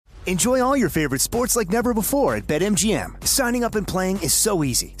Enjoy all your favorite sports like never before at BetMGM. Signing up and playing is so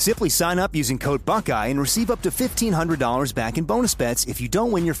easy. Simply sign up using code Buckeye and receive up to $1,500 back in bonus bets if you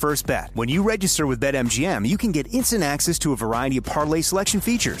don't win your first bet. When you register with BetMGM, you can get instant access to a variety of parlay selection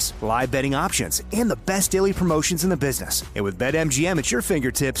features, live betting options, and the best daily promotions in the business. And with BetMGM at your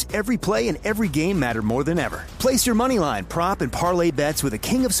fingertips, every play and every game matter more than ever. Place your moneyline, prop, and parlay bets with the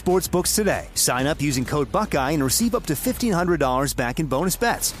king of sportsbooks today. Sign up using code Buckeye and receive up to $1,500 back in bonus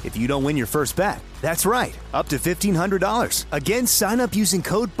bets if you don't win your first bet. That's right, up to $1,500. Again, sign up using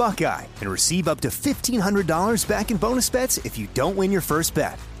code Buckeye and receive up to $1,500 back in bonus bets if you don't win your first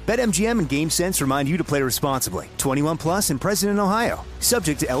bet. BetMGM and GameSense remind you to play responsibly. 21 plus and present in Ohio.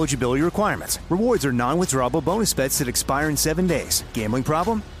 Subject to eligibility requirements. Rewards are non-withdrawable bonus bets that expire in 7 days. Gambling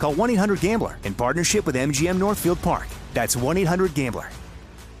problem? Call 1-800-GAMBLER in partnership with MGM Northfield Park. That's 1-800-GAMBLER.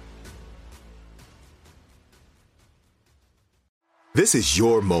 This is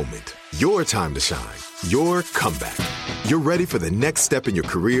your moment, your time to shine, your comeback. You're ready for the next step in your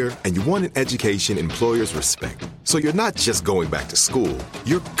career, and you want an education employers respect. So you're not just going back to school,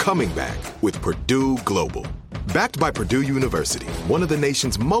 you're coming back with Purdue Global. Backed by Purdue University, one of the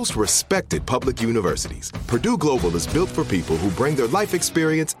nation's most respected public universities, Purdue Global is built for people who bring their life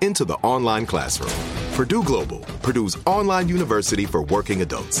experience into the online classroom. Purdue Global, Purdue's online university for working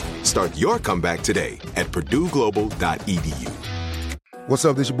adults. Start your comeback today at purdueglobal.edu. What's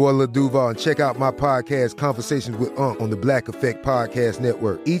up, this your boy Lil Duval, and check out my podcast, Conversations with Unc, on the Black Effect Podcast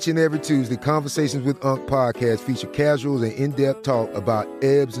Network. Each and every Tuesday, Conversations with Unc podcast feature casual and in-depth talk about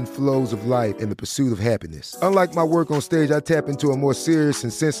ebbs and flows of life and the pursuit of happiness. Unlike my work on stage, I tap into a more serious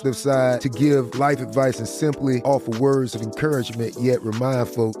and sensitive side to give life advice and simply offer words of encouragement, yet remind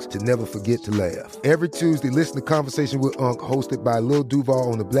folks to never forget to laugh. Every Tuesday, listen to Conversations with Unc, hosted by Lil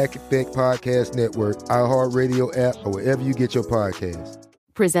Duval on the Black Effect Podcast Network, iHeartRadio app, or wherever you get your podcasts.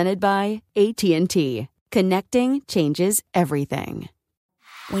 Presented by AT&T. Connecting changes everything.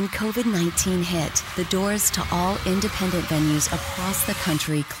 When COVID-19 hit, the doors to all independent venues across the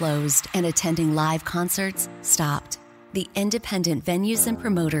country closed and attending live concerts stopped. The independent venues and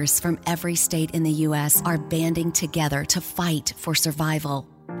promoters from every state in the U.S. are banding together to fight for survival.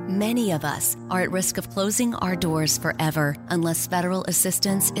 Many of us are at risk of closing our doors forever unless federal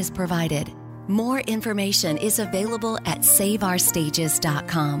assistance is provided. More information is available at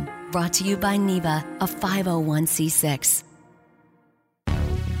SaveOurStages.com. Brought to you by NEVA, a 501c6.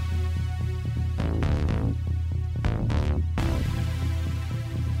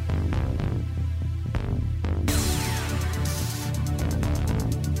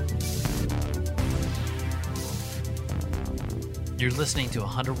 You're listening to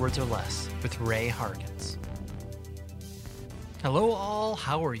 100 Words or Less with Ray Harkins. Hello all,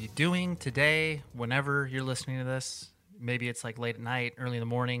 how are you doing today? Whenever you're listening to this, maybe it's like late at night, early in the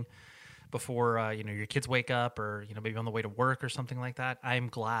morning, before your kids wake up, or maybe on the way to work or something like that. I'm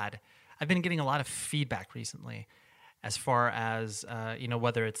glad. I've been getting a lot of feedback recently, as far as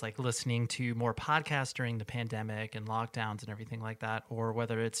whether it's like listening to more podcasts during the pandemic and lockdowns and everything like that, or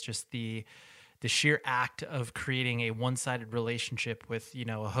whether it's just the sheer act of creating a one-sided relationship with,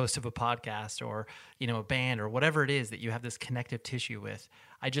 a host of a podcast or, a band or whatever it is that you have this connective tissue with.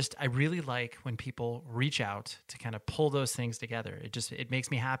 I really like when people reach out to kind of pull those things together. It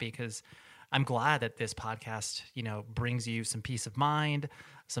makes me happy because I'm glad that this podcast, brings you some peace of mind,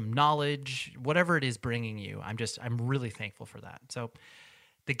 some knowledge, whatever it is bringing you. I'm really thankful for that. So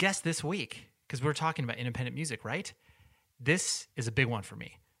the guest this week, because we're talking about independent music, right? This is a big one for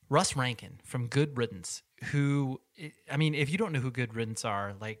me. Russ Rankin from Good Riddance, who, if you don't know who Good Riddance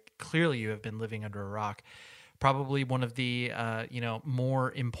are, clearly you have been living under a rock. Probably one of the,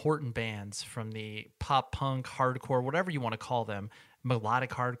 more important bands from the pop punk, hardcore, whatever you want to call them,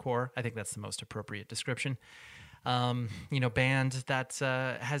 melodic hardcore. I think that's the most appropriate description. Band that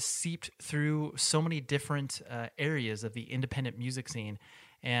has seeped through so many different areas of the independent music scene.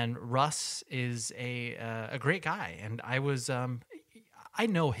 And Russ is a great guy. And I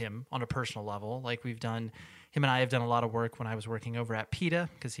know him on a personal level. Him and I have done a lot of work when I was working over at PETA,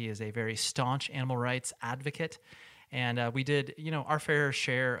 because he is a very staunch animal rights advocate. And we did, our fair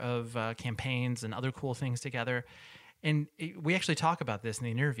share of campaigns and other cool things together. And we actually talk about this in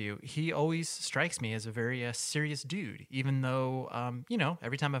the interview. He always strikes me as a very serious dude, even though,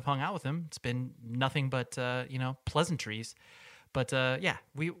 every time I've hung out with him, it's been nothing but, pleasantries. But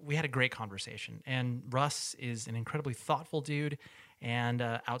we had a great conversation. And Russ is an incredibly thoughtful dude and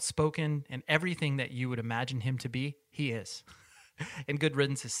outspoken, and everything that you would imagine him to be, he is. And Good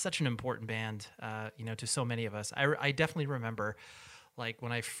Riddance is such an important band, to so many of us. I definitely remember,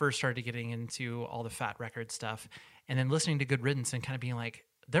 when I first started getting into all the Fat Record stuff, and then listening to Good Riddance and kind of being like,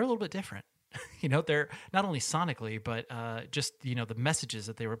 they're a little bit different. They're not only sonically, but just, the messages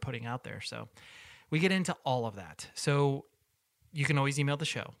that they were putting out there. So we get into all of that. So you can always email the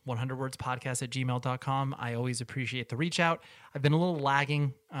show, 100wordspodcast@gmail.com. I always appreciate the reach out. I've been a little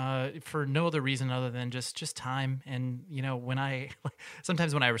lagging for no other reason other than just time. And,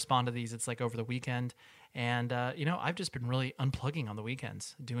 sometimes when I respond to these, it's like over the weekend. And, I've just been really unplugging on the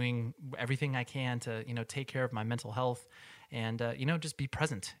weekends, doing everything I can to, take care of my mental health and, just be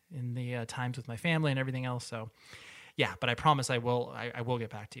present in the times with my family and everything else. So, yeah, but I promise I will get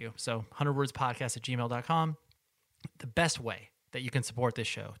back to you. So 100wordspodcast@gmail.com. The best way that you can support this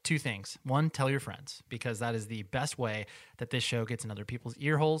show, two things. One, tell your friends, because that is the best way that this show gets in other people's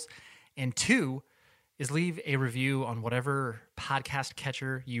ear holes. And two is leave a review on whatever podcast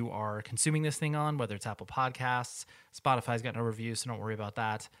catcher you are consuming this thing on, whether it's Apple Podcasts. Spotify's got no reviews, so don't worry about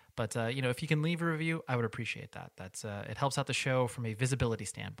that. But, if you can leave a review, I would appreciate that. That's it helps out the show from a visibility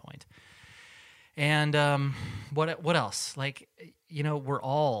standpoint. And what else? Like, we're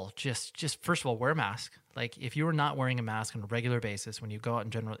all just first of all, wear a mask. Like, if you are not wearing a mask on a regular basis when you go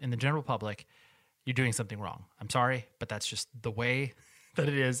out in the general public, you're doing something wrong. I'm sorry, but that's just the way that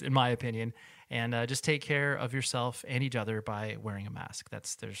it is, in my opinion. And just take care of yourself and each other by wearing a mask.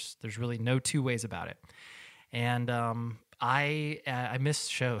 There's really no two ways about it. And I miss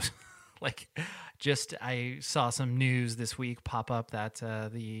shows. I saw some news this week pop up that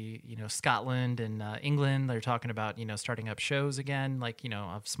Scotland and England, they're talking about, starting up shows again,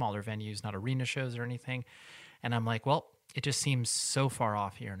 of smaller venues, not arena shows or anything. And I'm like, well, it just seems so far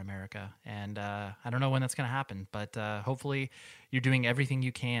off here in America. And I don't know when that's going to happen, but hopefully you're doing everything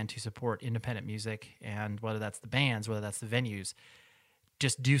you can to support independent music. And whether that's the bands, whether that's the venues,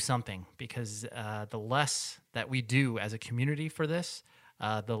 just do something, because the less that we do as a community for this,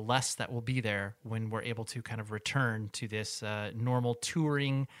 the less that will be there when we're able to kind of return to this normal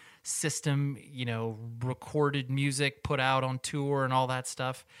touring system, recorded music put out on tour and all that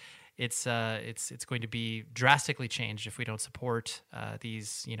stuff. It's going to be drastically changed if we don't support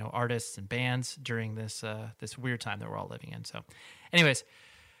these artists and bands during this weird time that we're all living in. So, anyways,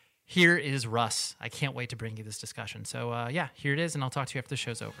 here is Russ. I can't wait to bring you this discussion. So here it is, and I'll talk to you after the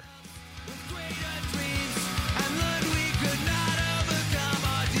show's over.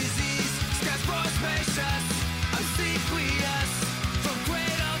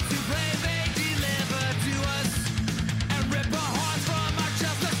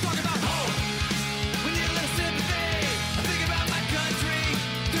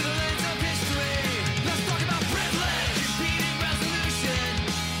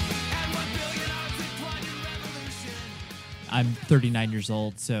 I'm 39 years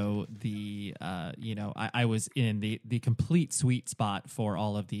old, so I was in the complete sweet spot for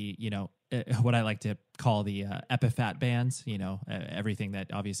all of the, what I like to call the epiphat bands, everything that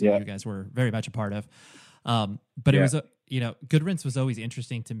obviously you guys were very much a part of. But it was, Good Riddance was always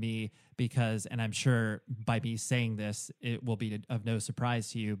interesting to me because, and I'm sure by me saying this, it will be of no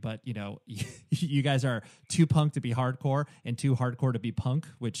surprise to you, but, you guys are too punk to be hardcore and too hardcore to be punk,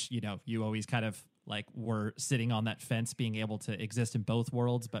 which, you always kind of were sitting on that fence, being able to exist in both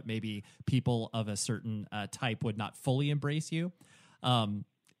worlds, but maybe people of a certain type would not fully embrace you.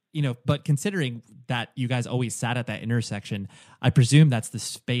 But considering that you guys always sat at that intersection, I presume that's the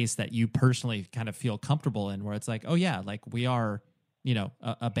space that you personally kind of feel comfortable in, where it's like, oh yeah, we are,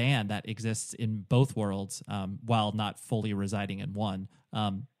 a band that exists in both worlds, while not fully residing in one.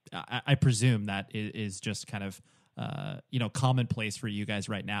 I presume that is just kind of, commonplace for you guys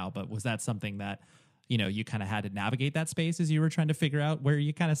right now, but was that something that, you kind of had to navigate that space as you were trying to figure out where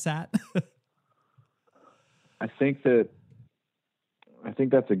you kind of sat? I think that's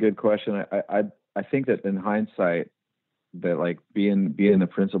a good question. I think that in hindsight, that being the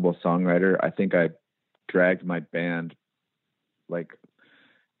principal songwriter, I think I dragged my band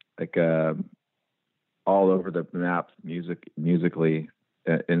all over the map musically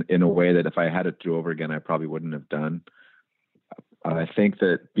in a way that if I had it do over again, I probably wouldn't have done. I think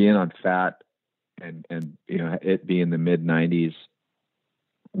that being on Fat and it being the mid 90s,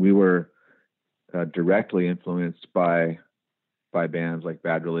 we were directly influenced by bands like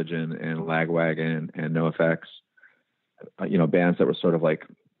Bad Religion and Lagwagon and NoFX, bands that were sort of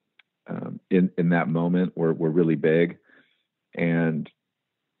in that moment were really big. And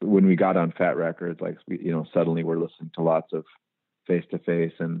when we got on Fat Records, suddenly we're listening to lots of Face to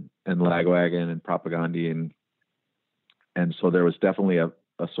Face and Lagwagon and Propaganda, and so there was definitely a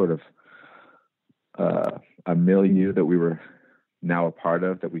sort of a milieu that we were now a part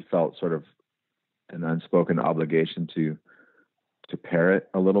of, that we felt sort of an unspoken obligation to parrot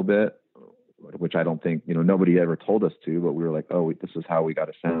a little bit, which I don't think, nobody ever told us to, but we were like, oh, this is how we got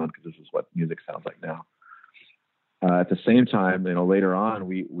to sound, because this is what music sounds like now. At the same time, later on,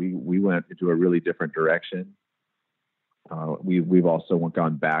 we went into a really different direction. We've also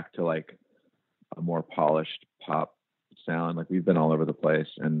gone back to like a more polished pop sound. Like, we've been all over the place,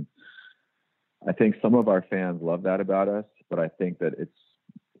 and I think some of our fans love that about us, but I think that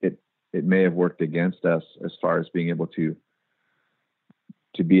it may have worked against us as far as being able to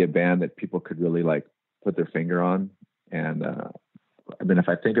be a band that people could really like put their finger on. And if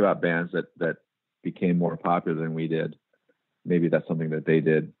I think about bands that became more popular than we did, maybe that's something that they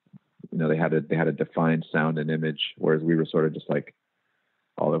did. They had a defined sound and image, whereas we were sort of just like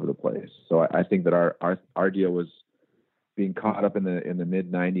all over the place. So I think that our deal was being caught up in the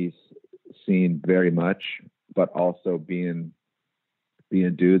mid '90s scene very much, but also being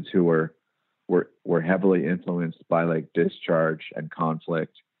dudes who were heavily influenced by like Discharge and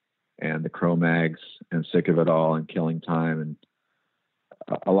Conflict and the Cro-Mags and Sick of It All and Killing Time, and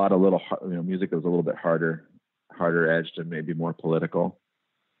a lot of little music that was a little bit harder edged and maybe more political.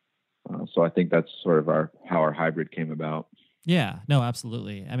 So I think that's sort of how our hybrid came about. Yeah, no,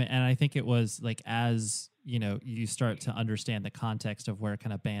 absolutely. I mean, and I think it was like, as you start to understand the context of where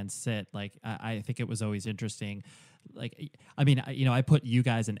kind of bands sit. Like, I think it was always interesting. Like, I mean, I put you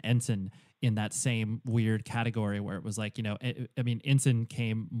guys and Ensign in that same weird category where it was like, Ensign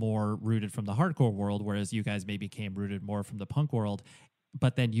came more rooted from the hardcore world, whereas you guys maybe came rooted more from the punk world.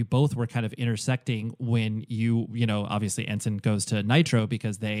 But then you both were kind of intersecting when obviously Ensign goes to Nitro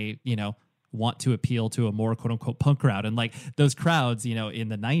because they, want to appeal to a more quote unquote punk crowd. And like those crowds, in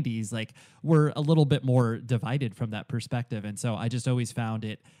the 90s, like were a little bit more divided from that perspective. And so I just always found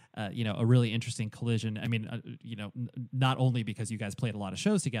it, a really interesting collision. I mean, not only because you guys played a lot of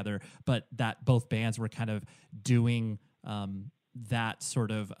shows together, but that both bands were kind of doing, that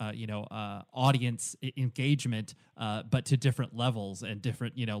sort of audience engagement, but to different levels and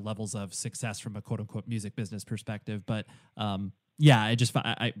different levels of success from a quote unquote music business perspective. But yeah,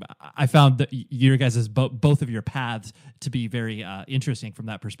 I found that your guys' both of your paths to be very interesting from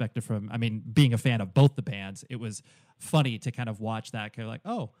that perspective. Being a fan of both the bands, it was funny to kind of watch that, kind of like,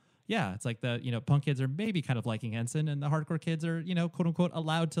 oh yeah, it's like the punk kids are maybe kind of liking Ensign, and the hardcore kids are quote unquote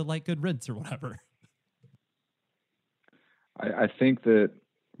allowed to like good Riddance or whatever. I think that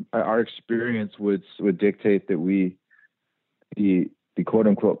our experience would dictate that the quote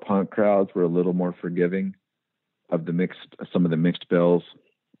unquote punk crowds were a little more forgiving of some of the mixed bills.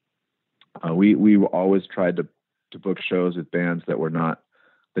 We always tried to book shows with bands that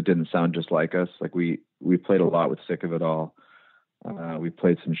didn't sound just like us. Like we played a lot with Sick of It All. We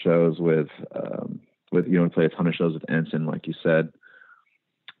played some shows we played a ton of shows with Ensign, like you said.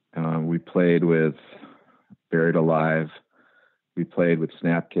 We played with Buried Alive. We played with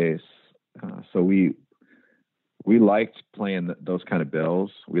Snapcase. So we liked playing those kind of bills.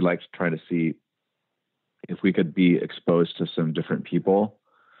 We liked trying to see if we could be exposed to some different people.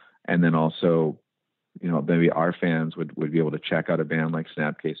 And then also, maybe our fans would be able to check out a band like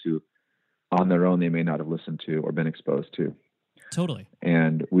Snapcase, who on their own they may not have listened to or been exposed to. Totally.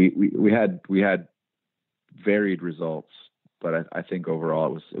 And we had varied results, but I think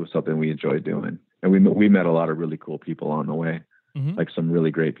overall it was something we enjoyed doing. And we met a lot of really cool people on the way. Mm-hmm. Like some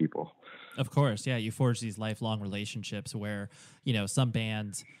really great people. Of course. Yeah. You forge these lifelong relationships where, some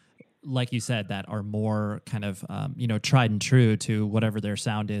bands, like you said, that are more kind of, tried and true to whatever their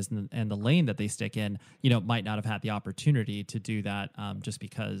sound is and the lane that they stick in, might not have had the opportunity to do that just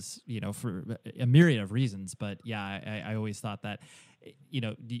because, for a myriad of reasons. But yeah, I always thought that,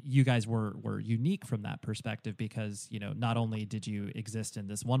 you guys were unique from that perspective because, not only did you exist in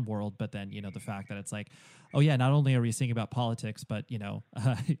this one world, but then, the fact that it's like, oh yeah, not only are we singing about politics, but, you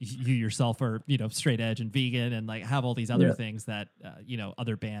yourself are, straight edge and vegan and like have all these other things that,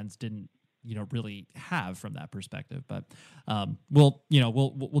 other bands didn't, really have from that perspective. But we'll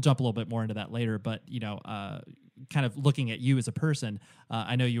jump a little bit more into that later, but, kind of looking at you as a person,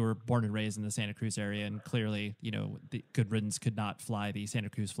 I know you were born and raised in the Santa Cruz area, and clearly, the Good Riddance could not fly the Santa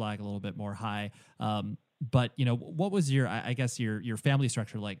Cruz flag a little bit more high. But, what was your family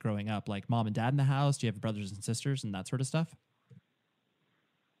structure like growing up? Like mom and dad in the house? Do you have brothers and sisters and that sort of stuff?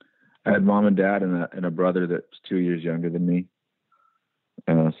 I had mom and dad and a brother that's 2 years younger than me.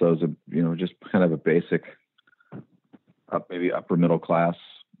 So it was just kind of a basic, maybe upper middle class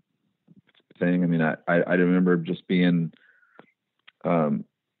thing. I mean, I remember just being,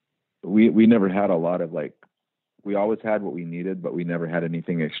 we never had a lot of like, we always had what we needed, but we never had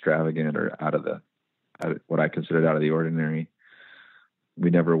anything extravagant or out of what I considered out of the ordinary. We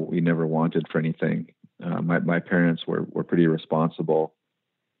never wanted for anything. My parents were pretty responsible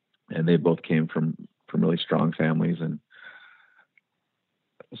and they both came from really strong families. And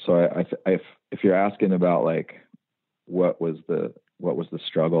so if you're asking about like what was the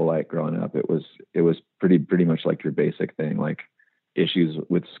struggle like growing up, it was pretty much like your basic thing, like issues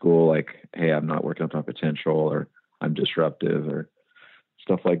with school, like, hey, I'm not working up to my potential, or I'm disruptive, or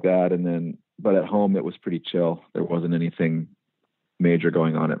stuff like that. And then, but at home it was pretty chill. There wasn't anything major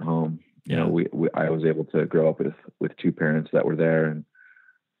going on at home. Yeah. You know, I was able to grow up with two parents that were there,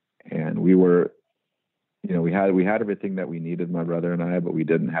 and we were, you know, we had everything that we needed, my brother and I, but we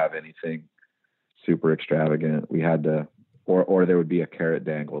didn't have anything super extravagant. We had to, or there would be a carrot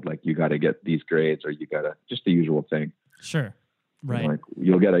dangled, like you got to get these grades, or you got to, just the usual thing. Sure. Right. You know, like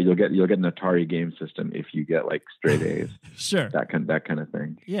you'll get an Atari game system if you get like straight A's. Sure. That kind of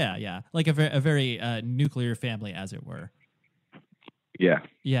thing. Yeah. Yeah. Like a very nuclear family, as it were. Yeah.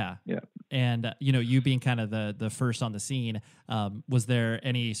 Yeah. Yeah. And, you know, you being kind of the first on the scene, was there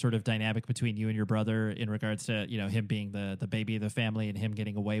any sort of dynamic between you and your brother in regards to, you know, him being the baby of the family and him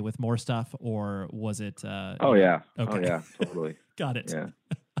getting away with more stuff? Or was it? Yeah. Okay. Oh, yeah. Totally. Got it. Yeah.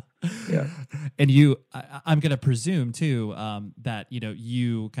 Yeah. And I'm going to presume too, that, you know,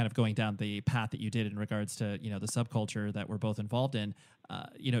 you kind of going down the path that you did in regards to, you know, the subculture that we're both involved in,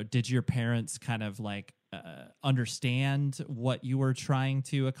 you know, did your parents kind of like, understand what you were trying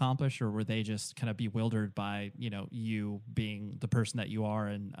to accomplish, or were they just kind of bewildered by, you know, you being the person that you are,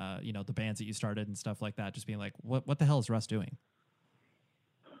 and, you know, the bands that you started and stuff like that, just being like, what the hell is Russ doing?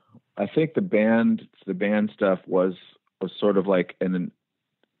 I think the band stuff was sort of like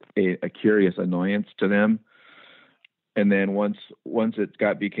a curious annoyance to them. And then once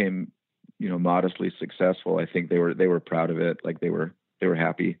it became, you know, modestly successful, I think they were proud of it. Like they were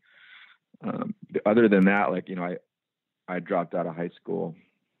happy. Other than that, like, you know, I dropped out of high school,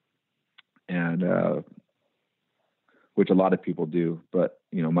 and, which a lot of people do, but,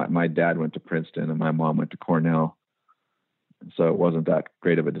 you know, my dad went to Princeton and my mom went to Cornell. So it wasn't that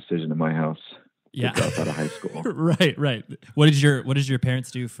great of a decision in my house. Yeah. To drop out of high school. Right. What did your parents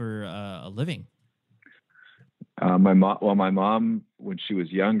do for a living? My mom, when she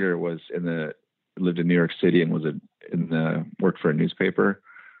was younger, lived in New York City and worked for a newspaper.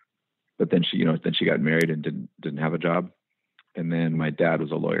 But then she got married and didn't have a job. And then my dad was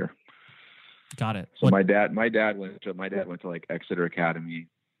a lawyer. Got it. So my dad went to like Exeter Academy.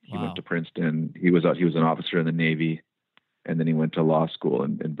 He Wow. went to Princeton. He was an officer in the Navy, and then he went to law school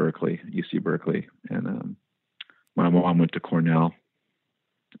in Berkeley, UC Berkeley. And my mom went to Cornell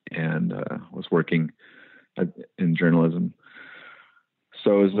and was working in journalism.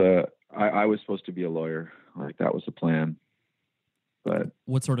 So I was supposed to be a lawyer. Like that was the plan. But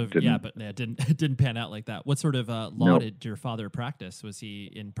what sort of didn't pan out like that. What sort of law did your father practice? Was he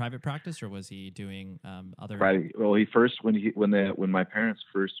in private practice, or was he doing other? Private. Well, when my parents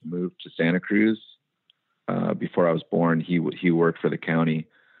first moved to Santa Cruz, before I was born, he worked for the county.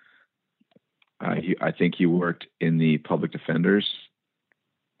 I think he worked in the public defenders.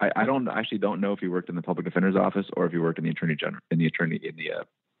 I don't know if he worked in the public defender's office or if he worked in the attorney general,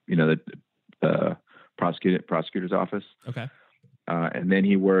 the prosecutor's office. Okay. And then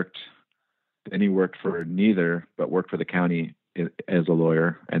he worked for neither, but worked for the county as a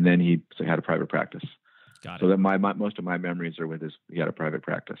lawyer. And then he had a private practice. Got it. So that most of my memories are he had a private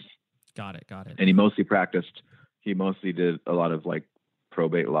practice. Got it. And he mostly did a lot of like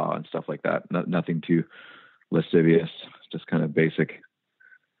probate law and stuff like that. Nothing too lascivious, just kind of basic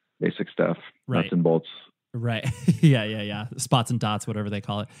stuff, right. Nuts and bolts. Right. Yeah. Spots and dots, whatever they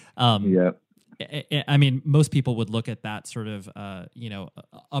call it. Yeah. I mean, most people would look at that sort of,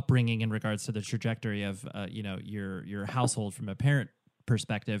 upbringing in regards to the trajectory of, your household from a parent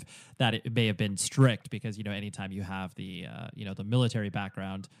perspective, that it may have been strict because, you know, anytime you have the, the military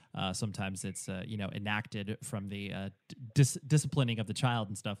background, sometimes it's, enacted from the disciplining of the child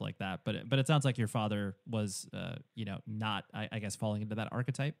and stuff like that. But it sounds like your father was, not, I guess, falling into that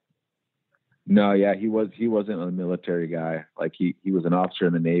archetype. No, yeah, he wasn't a military guy. Like he was an officer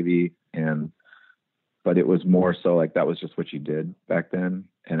in the Navy, but it was more so like that was just what you did back then.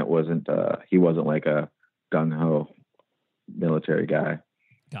 And it wasn't, he wasn't like a gung ho military guy.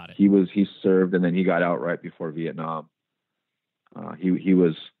 Got it. He served and then he got out right before Vietnam.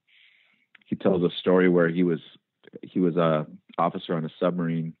 He tells a story where he was a officer on a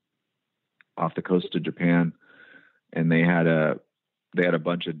submarine off the coast of Japan, and they had a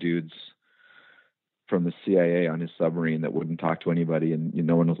bunch of dudes from the CIA on his submarine that wouldn't talk to anybody, and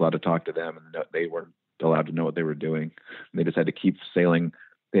no one was allowed to talk to them, and they weren't allowed to know what they were doing. And they just had to keep sailing.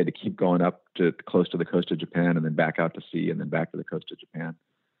 They had to keep going up to close to the coast of Japan and then back out to sea and then back to the coast of Japan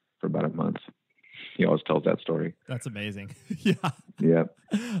for about a month. He always tells that story. That's amazing. Yeah. Yeah.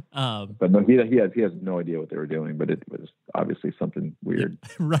 But no, he has no idea what they were doing, but it was obviously something weird.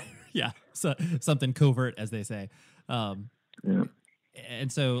 Yeah, right. Yeah. So something covert, as they say. Yeah.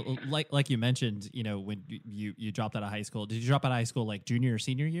 And so, like you mentioned, when you dropped out of high school, did you drop out of high school like junior or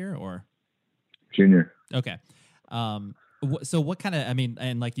senior year, or Junior? Okay. So what kind of,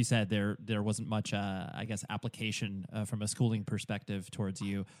 and like you said, there wasn't much, I guess, application from a schooling perspective towards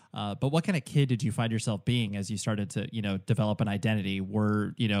you. But what kind of kid did you find yourself being as you started to, develop an identity?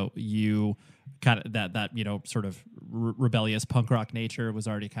 Were, you kind of that sort of rebellious punk rock nature was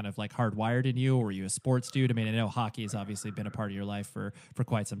already kind of like hardwired in you? Or were you a sports dude? I mean, I know hockey has obviously been a part of your life for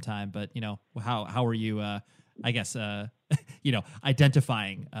quite some time, but, how were you, I guess,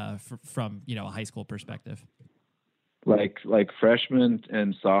 identifying from, a high school perspective? Like freshman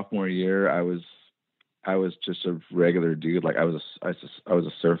and sophomore year, I was just a regular dude. Like I was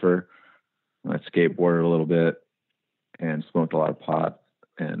a surfer. I skateboarded a little bit and smoked a lot of pot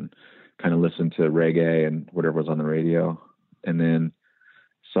and kind of listened to reggae and whatever was on the radio. And then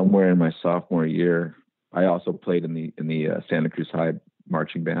somewhere in my sophomore year, I also played in the Santa Cruz High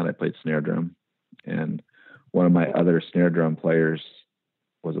marching band. I played snare drum, and one of my other snare drum players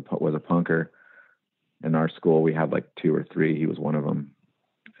was a punker. In our school, we had like 2 or 3. He was one of them.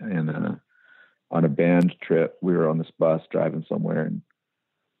 And on a band trip, we were on this bus driving somewhere, and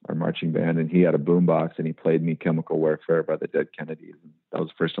our marching band, and he had a boombox, and he played me "Chemical Warfare" by the Dead Kennedys. And that was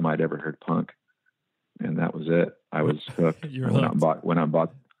the first time I'd ever heard punk, and that was it. I was hooked. You're hooked.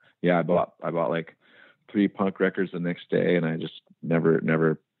 I bought like 3 punk records the next day, and I just never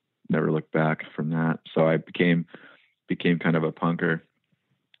looked back from that. So I became kind of a punker,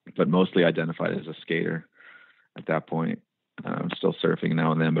 but mostly identified as a skater at that point. I'm still surfing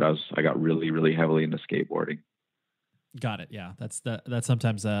now and then, but I got really, really heavily into skateboarding. Got it. Yeah. That's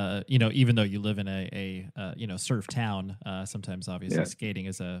sometimes, even though you live in a surf town, sometimes obviously skating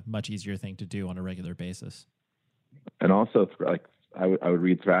is a much easier thing to do on a regular basis. And also like I would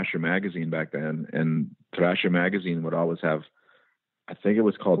read Thrasher magazine back then, and Thrasher magazine would always have, I think it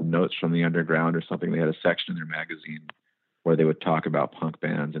was called Notes from the Underground or something. They had a section in their magazine where they would talk about punk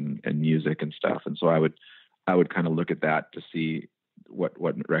bands and music and stuff. And so I would kind of look at that to see what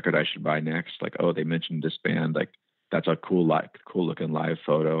record I should buy next. Like, oh, they mentioned this band. Like, that's a cool looking live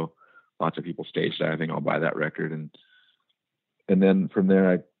photo. Lots of people stage diving. I'll buy that record. And then from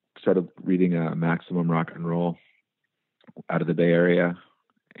there, I started reading Maximum Rock and Roll out of the Bay Area.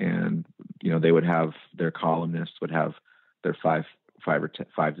 And, they would have, their columnists would have their 5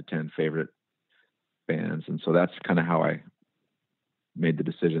 to 10 favorite bands. And so that's kind of how I made the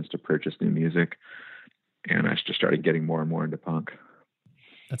decisions to purchase new music, and I just started getting more and more into punk.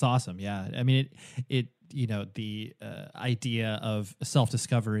 That's awesome. Yeah. I mean, the idea of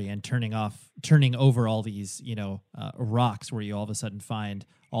self-discovery and turning over all these, rocks where you all of a sudden find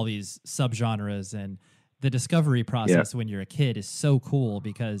all these subgenres, and the discovery process when you're a kid is so cool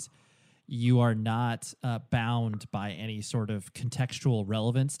because you are not bound by any sort of contextual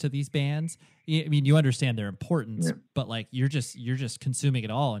relevance to these bands. I mean, you understand their importance, but like you're just consuming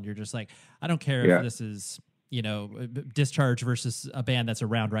it all, and you're just like, I don't care if this is, Discharge versus a band that's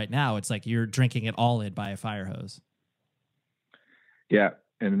around right now. It's like you're drinking it all in by a fire hose. Yeah,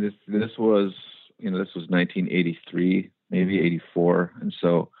 and this was 1983, maybe 84, and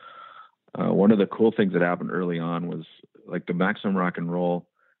so one of the cool things that happened early on was like the Maximum Rock and Roll.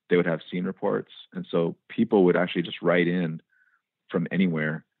 They would have scene reports. And so people would actually just write in from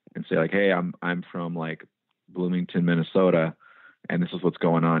anywhere and say like, hey, I'm from like Bloomington, Minnesota, and this is what's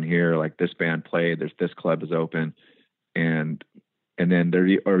going on here. Like this band played, this club is open. And then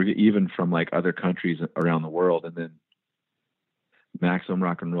or even from like other countries around the world. And then Maximum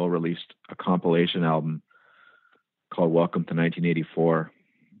Rock and Roll released a compilation album called Welcome to 1984.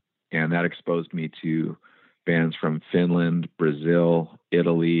 And that exposed me to bands from Finland, Brazil,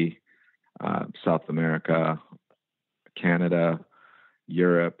 Italy, South America, Canada,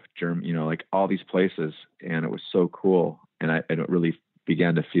 Europe, Germany, like all these places. And it was so cool. And it really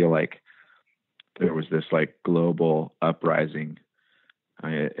began to feel like there was this like global uprising.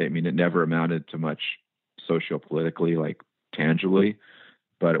 I mean, it never amounted to much socio-politically, like tangibly,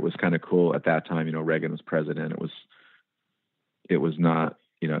 but it was kind of cool at that time. Reagan was president. It was not,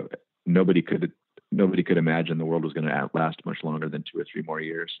 nobody could imagine the world was going to last much longer than 2 or 3 more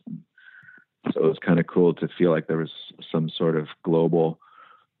years. So it was kind of cool to feel like there was some sort of global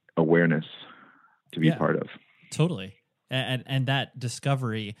awareness to be part of. Totally. And that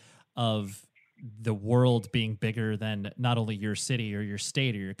discovery of the world being bigger than not only your city or your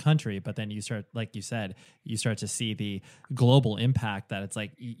state or your country, but then you start, like you said, you start to see the global impact that it's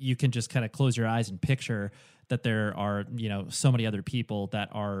like you can just kind of close your eyes and picture that there are, so many other people that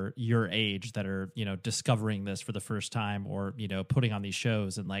are your age that are, discovering this for the first time, or, putting on these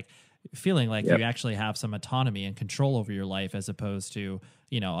shows and like feeling like you actually have some autonomy and control over your life, as opposed to,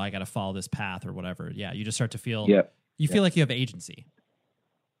 I got to follow this path or whatever. Yeah. You just start to feel, you feel like you have agency.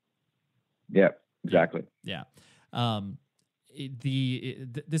 Yeah, exactly. Yeah.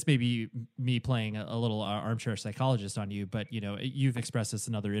 This may be me playing a little armchair psychologist on you, but you've expressed this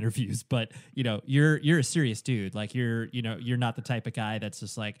in other interviews, but you're a serious dude. Like you're not the type of guy that's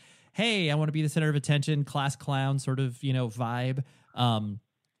just like, hey, I want to be the center of attention, class clown sort of, vibe.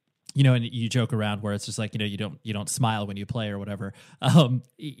 And you joke around where it's just like, you don't smile when you play or whatever.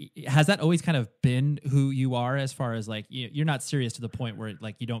 Has that always kind of been who you are, as far as like, you're not serious to the point where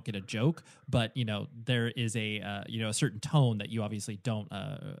like you don't get a joke, but there is a certain tone that you obviously don't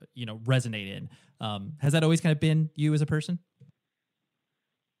resonate in. Has that always kind of been you as a person?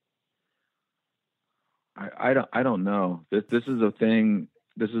 I don't know. This is the thing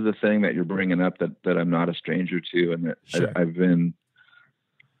that you're bringing up that I'm not a stranger to, and that Sure.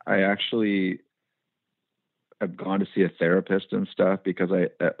 I actually have gone to see a therapist and stuff, because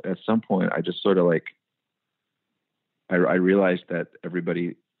at some point I just sort of like, I realized that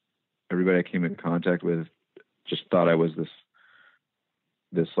everybody I came in contact with just thought I was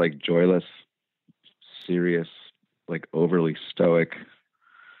this like joyless, serious, like overly stoic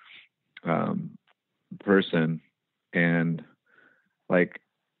person. And like,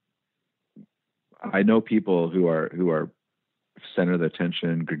 I know people who are center of the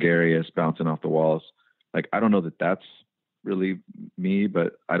attention, gregarious, bouncing off the walls. Like, I don't know that that's really me,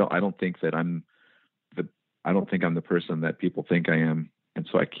 but I don't think I'm the person that people think I am. And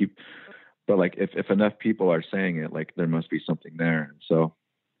so but like, if enough people are saying it, like there must be something there. And so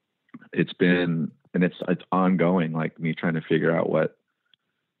it's ongoing, like me trying to figure out what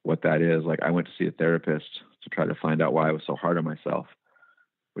that is. Like, I went to see a therapist to try to find out why I was so hard on myself,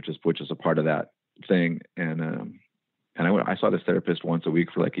 which is a part of that thing. And I saw this therapist once a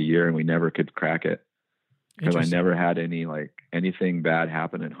week for like a year, and we never could crack it, because I never had anything bad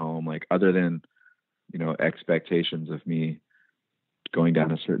happen at home, like other than, expectations of me going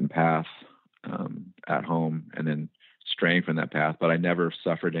down a certain path at home and then straying from that path. But I never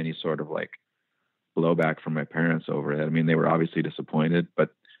suffered any sort of like blowback from my parents over it. I mean, they were obviously disappointed, but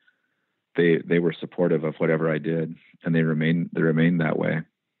they were supportive of whatever I did, and they remained that way.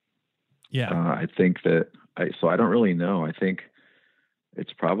 Yeah. I think that so I don't really know. I think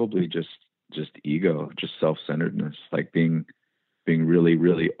it's probably just ego, just self-centeredness, like being really,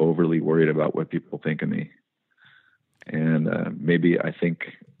 really overly worried about what people think of me. And maybe I think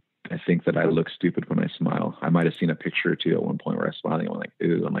that I look stupid when I smile. I might've seen a picture or two at one point where I was smiling. I'm like,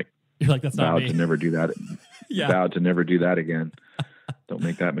 ew. I'm like, you're like, that's not me. Vowed to never do that. Yeah. Vowed to never do that again. Don't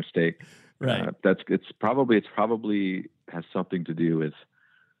make that mistake. Right. It's probably has something to do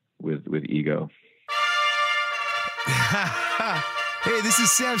with ego. Hey, this is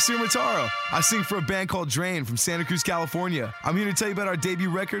Sam Sumataro. I sing for a band called Drain from Santa Cruz, California. I'm here to tell you about our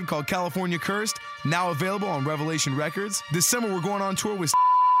debut record called California Cursed, now available on Revelation Records. This summer, we're going on tour with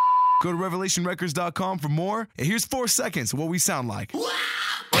Go to revelationrecords.com for more. And here's 4 seconds of what we sound like.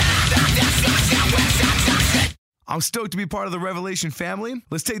 I'm stoked to be part of the Revelation family.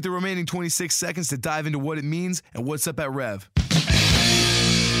 Let's take the remaining 26 seconds to dive into what it means and what's up at Rev.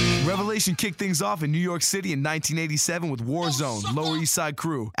 Revelation kicked things off in New York City in 1987 with Warzone, Lower East Side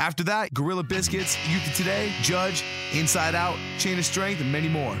Crew. After that, Gorilla Biscuits, Youth of Today, Judge, Inside Out, Chain of Strength, and many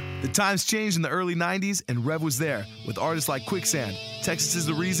more. The times changed in the early 90s, and Rev was there, with artists like Quicksand, Texas is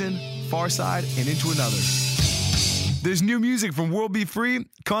the Reason, Farside, and Into Another. There's new music from World Be Free,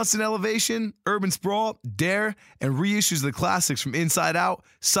 Constant Elevation, Urban Sprawl, Dare, and reissues of the classics from Inside Out,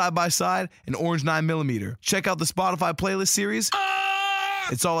 Side by Side, and Orange 9mm. Check out the Spotify playlist series.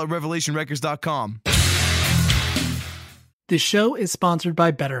 It's all at revelationrecords.com. This show is sponsored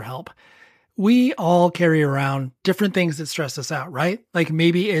by BetterHelp. We all carry around different things that stress us out, right? Like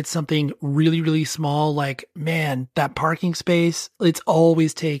maybe it's something really, really small, like, man, that parking space, it's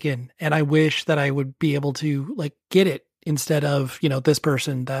always taken. And I wish that I would be able to like get it instead of, this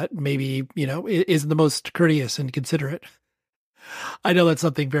person that maybe, isn't the most courteous and considerate. I know that's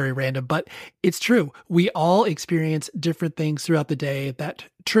something very random, but it's true. We all experience different things throughout the day that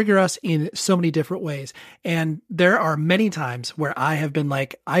trigger us in so many different ways. And there are many times where I have been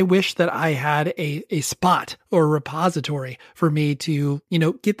like, I wish that I had a spot or a repository for me to,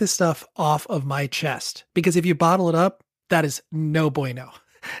 get this stuff off of my chest. Because if you bottle it up, that is no bueno.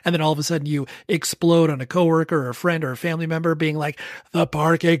 And then all of a sudden you explode on a coworker or a friend or a family member being like, the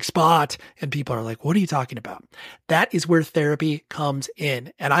parking spot. And people are like, what are you talking about? That is where therapy comes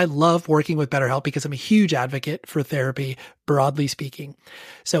in. And I love working with BetterHelp because I'm a huge advocate for therapy, broadly speaking.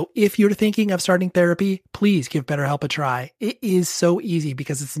 So if you're thinking of starting therapy, please give BetterHelp a try. It is so easy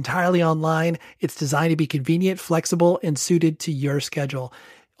because it's entirely online. It's designed to be convenient, flexible, and suited to your schedule.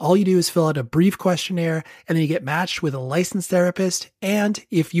 All you do is fill out a brief questionnaire and then you get matched with a licensed therapist. And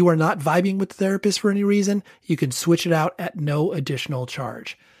if you are not vibing with the therapist for any reason, you can switch it out at no additional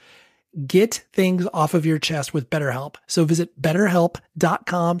charge. Get things off of your chest with BetterHelp. So visit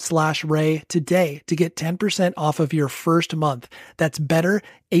betterhelp.com/Ray today to get 10% off of your first month. That's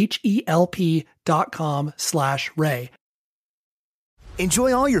betterhelp.com/Ray.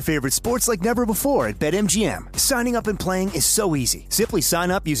 Enjoy all your favorite sports like never before at BetMGM. Signing up and playing is so easy. Simply sign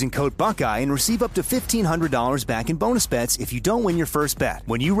up using code Buckeye and receive up to $1,500 back in bonus bets if you don't win your first bet.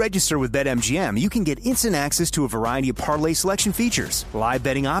 When you register with BetMGM, you can get instant access to a variety of parlay selection features, live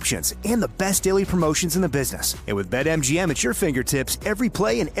betting options, and the best daily promotions in the business. And with BetMGM at your fingertips, every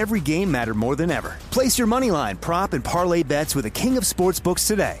play and every game matter more than ever. Place your moneyline, prop, and parlay bets with the king of sportsbooks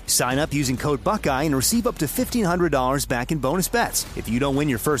today. Sign up using code Buckeye and receive up to $1,500 back in bonus bets if you don't win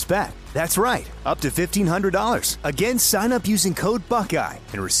your first bet. That's right, up to $1,500. Again, sign up using code Buckeye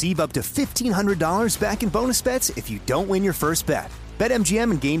and receive up to $1,500 back in bonus bets if you don't win your first bet. BetMGM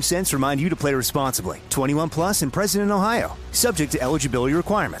and GameSense remind you to play responsibly. 21 plus and present in Ohio. Subject to eligibility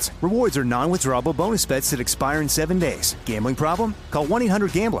requirements. Rewards are non-withdrawable bonus bets that expire in 7 days. Gambling problem? Call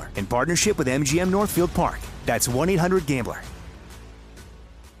 1-800-GAMBLER in partnership with MGM Northfield Park. That's 1-800-GAMBLER.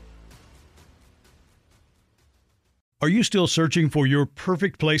 Are you still searching for your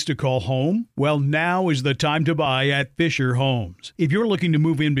perfect place to call home? Well, now is the time to buy at Fisher Homes. If you're looking to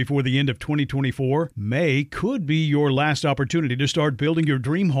move in before the end of 2024, May could be your last opportunity to start building your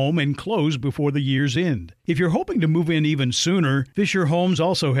dream home and close before the year's end. If you're hoping to move in even sooner, Fisher Homes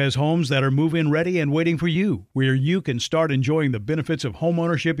also has homes that are move-in ready and waiting for you, where you can start enjoying the benefits of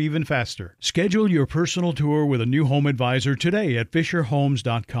homeownership even faster. Schedule your personal tour with a new home advisor today at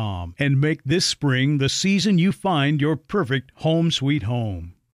FisherHomes.com and make this spring the season you find your perfect home sweet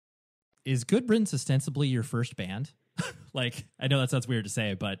home. Is Good Riddance ostensibly your first band? Like, I know that sounds weird to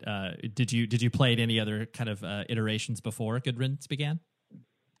say, but did you play at any other kind of iterations before Good Riddance began?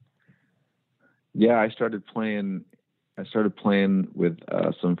 Yeah, I started playing with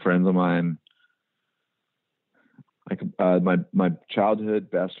some friends of mine. Like my childhood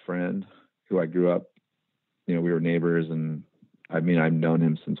best friend, who I grew up, we were neighbors, and I've known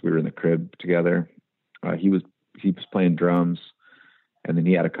him since we were in the crib together. He was playing drums, and then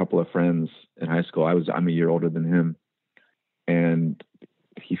he had a couple of friends in high school. I'm a year older than him, and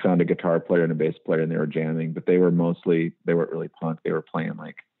he found a guitar player and a bass player, and they were jamming, but they weren't really punk. They were playing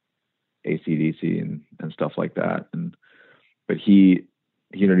like AC/DC and stuff like that. But he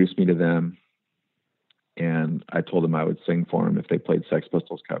introduced me to them, and I told him I would sing for him if they played Sex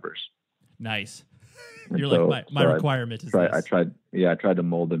Pistols covers. Nice. And You're so, like, my requirement is this. I tried to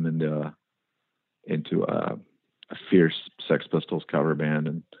mold him into a fierce Sex Pistols cover band,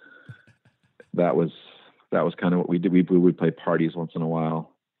 and that was kind of what we did. We would play parties once in a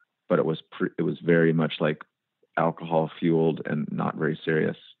while, but it was very much like alcohol fueled and not very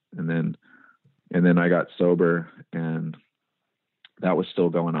serious. And then I got sober, and that was still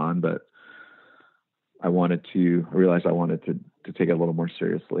going on, but I realized I wanted to take it a little more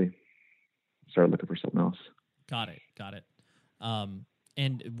seriously. Started looking for something else. Got it.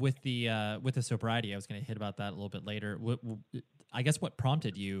 And with the sobriety, I was going to hit about that a little bit later. I guess what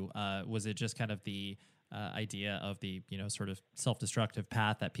prompted you, was it just kind of the idea of the, sort of self-destructive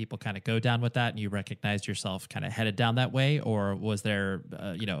path that people kind of go down with that, and you recognized yourself kind of headed down that way, or was there,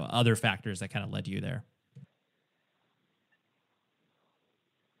 other factors that kind of led you there?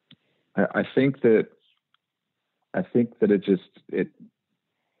 I think that I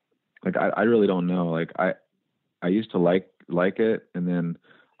really don't know. Like I used to like it. And then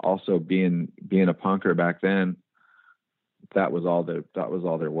also being a punker back then, that was all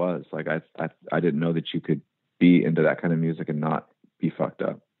there was. Like I didn't know that you could be into that kind of music and not be fucked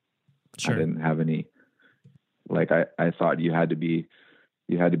up. Sure. I didn't have any, like, I thought you had to be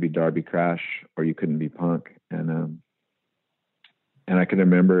Darby Crash or you couldn't be punk. And I can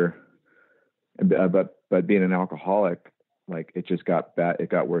remember, but being an alcoholic, like it just got bad. It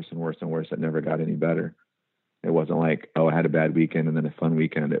got worse and worse and worse. It never got any better. It wasn't like, oh, I had a bad weekend and then a fun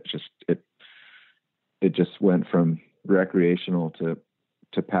weekend. It just went from recreational to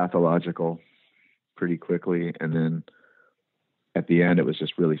pathological pretty quickly. And then at the end, it was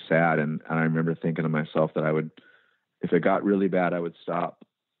just really sad. And I remember thinking to myself that if it got really bad, I would stop.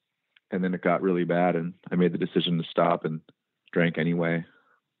 and then it got really bad, and I made the decision to stop and drank anyway.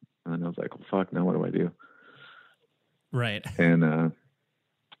 And I was like, well, fuck, now what do I do? Right. And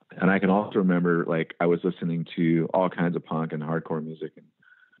I can also remember, like, I was listening to all kinds of punk and hardcore music, and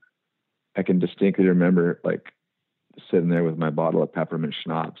I can distinctly remember, like, sitting there with my bottle of peppermint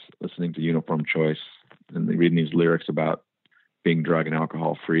schnapps, listening to Uniform Choice, and reading these lyrics about being drug and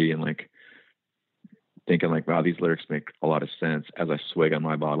alcohol free, and like thinking like, wow, these lyrics make a lot of sense as I swig on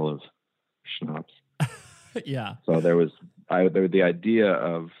my bottle of schnapps. Yeah. So there was the idea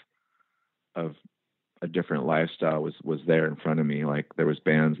of a different lifestyle was there in front of me. Like, there was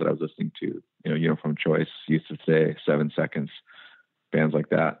bands that I was listening to, Uniform Choice, Used to Say, 7 Seconds, bands like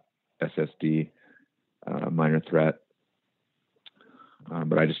that, SSD, Minor Threat.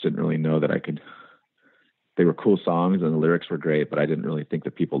 But I just didn't really know that I could. They were cool songs and the lyrics were great, but I didn't really think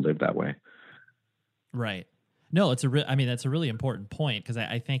that people lived that way. Right. No, that's a really important point, because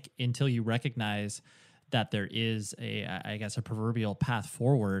I think until you recognize that there is a proverbial path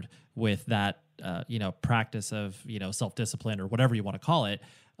forward with that, practice of, self-discipline or whatever you want to call it.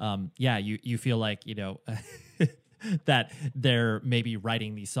 You feel like, that they're maybe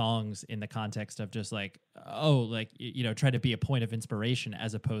writing these songs in the context of just like, try to be a point of inspiration,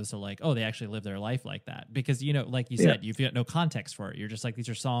 as opposed to like, oh, they actually live their life like that. Because, like you said, you've got no context for it. You're just like, these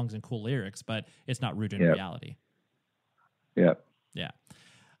are songs and cool lyrics, but it's not rooted in reality. Yeah. Yeah.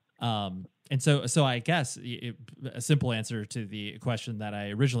 And so I guess a simple answer to the question that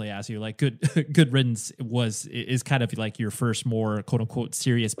I originally asked you, like Good Riddance is kind of like your first more quote unquote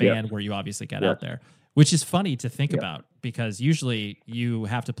serious band where you obviously got out there, which is funny to think about, because usually you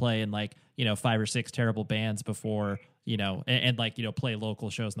have to play in like, 5 or 6 terrible bands before, and play local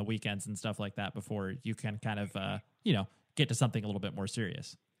shows on the weekends and stuff like that before you can kind of, get to something a little bit more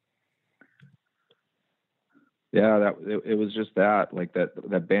serious. Yeah, it was just that, like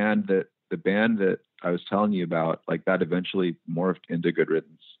the band that I was telling you about, like that eventually morphed into Good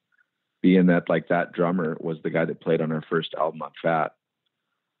Riddance, being that like that drummer was the guy that played on our first album on Fat,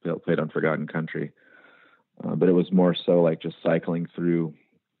 played on Forgotten Country. But it was more so like just cycling through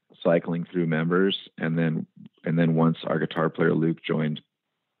members. And then once our guitar player, Luke, joined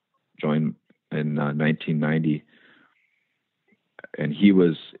in 1990, and he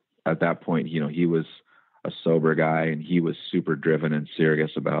was at that point, he was a sober guy, and he was super driven and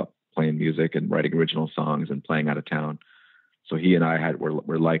serious about playing music and writing original songs and playing out of town. So he and I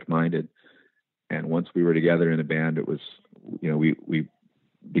were like-minded. And once we were together in a band, it was, we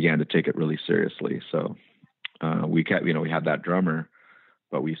began to take it really seriously. So we had that drummer,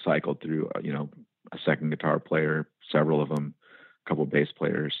 but we cycled through, a second guitar player, several of them, a couple of bass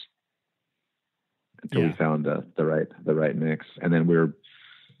players, until we found the right mix. And then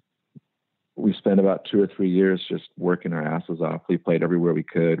we spent about 2 or 3 years just working our asses off. We played everywhere we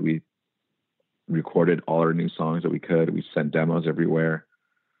could. We recorded all our new songs that we could. We sent demos everywhere.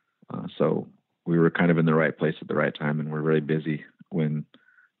 So we were kind of in the right place at the right time, and we're very busy when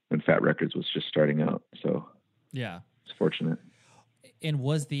Fat Records was just starting out. So yeah, it's fortunate. And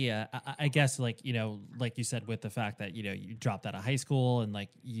was the, I guess, like, like you said, with the fact that, you dropped out of high school and like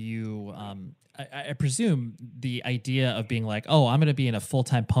you, I presume the idea of being like, oh, I'm going to be in a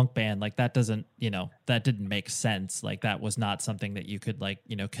full-time punk band, like that doesn't, that didn't make sense. Like that was not something that you could like,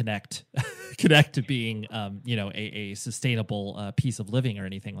 connect to being, a sustainable piece of living or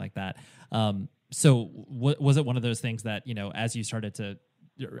anything like that. So was it one of those things that, as you started to,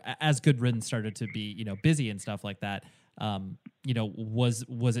 as Good Riddance started to be, busy and stuff like that,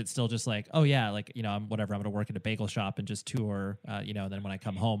 was it still just like, oh yeah, like, I'm going to work at a bagel shop and just tour, and then when I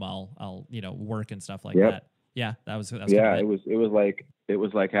come home, I'll, work and stuff like that. Yeah. That was yeah. It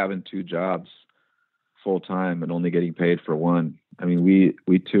was like having 2 jobs full time and only getting paid for one. I mean,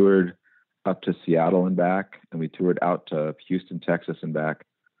 we toured up to Seattle and back, and we toured out to Houston, Texas and back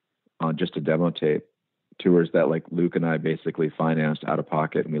on just a demo tape, tours that like Luke and I basically financed out of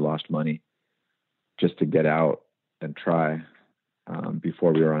pocket, and we lost money just to get out and try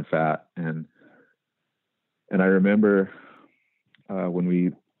before we were on Fat. And I remember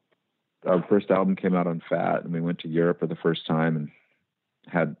when our first album came out on Fat, and we went to Europe for the first time, and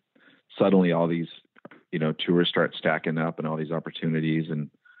had suddenly all these, tours start stacking up and all these opportunities. And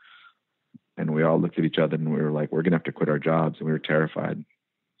we all looked at each other and we were like, we're going to have to quit our jobs. And we were terrified.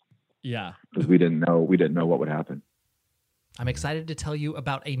 Yeah. Because we didn't know what would happen. I'm excited to tell you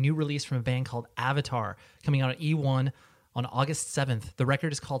about a new release from a band called Avatar, coming out on E1 on August 7th. The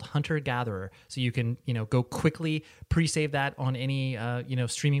record is called Hunter Gatherer. So you can, go quickly pre-save that on any,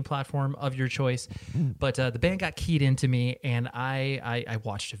 streaming platform of your choice. But the band got keyed into me, and I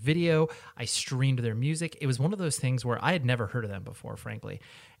watched a video. I streamed their music. It was one of those things where I had never heard of them before, frankly.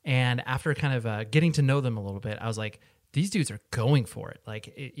 And after kind of getting to know them a little bit, I was like, these dudes are going for it.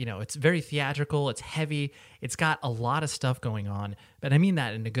 Like, it's very theatrical. It's heavy. It's got a lot of stuff going on, but I mean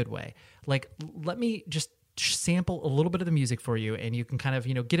that in a good way. Like, let me just sample a little bit of the music for you, and you can kind of,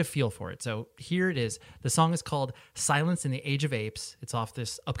 get a feel for it. So here it is. The song is called Silence in the Age of Apes. It's off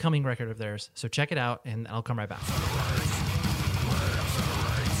this upcoming record of theirs. So check it out, and I'll come right back.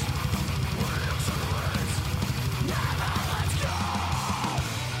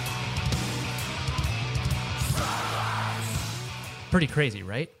 Pretty crazy,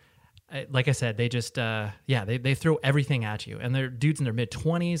 right? Like I said, they just, they throw everything at you. And they're dudes in their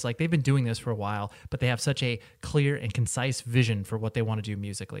mid-20s. Like, they've been doing this for a while, but they have such a clear and concise vision for what they want to do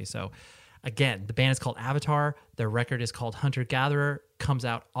musically. So, again, the band is called Avatar. Their record is called Hunter Gatherer. Comes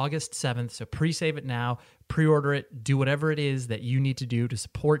out August 7th. So pre-save it now. Pre-order it. Do whatever it is that you need to do to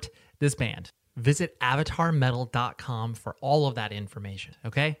support this band. Visit avatarmetal.com for all of that information.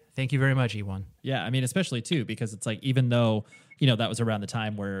 Okay? Thank you very much, E1. Yeah, I mean, especially too, because it's like, even though, that was around the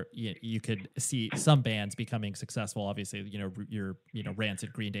time where you could see some bands becoming successful, obviously, your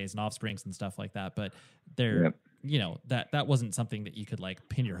Rancid, Green Days, and Offsprings and stuff like that, but they're, that wasn't something that you could like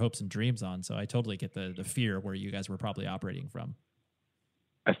pin your hopes and dreams on. So I totally get the fear where you guys were probably operating from.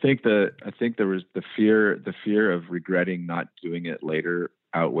 I think there was the fear of regretting not doing it later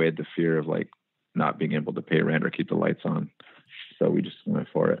outweighed the fear of like not being able to pay rent or keep the lights on. So we just went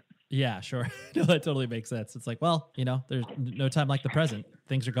for it. Yeah, sure. No, that totally makes sense. It's like, well, there's no time like the present.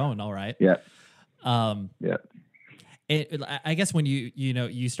 Things are going all right. Yeah. I guess when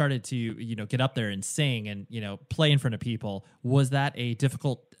you started to, get up there and sing and, play in front of people, was that a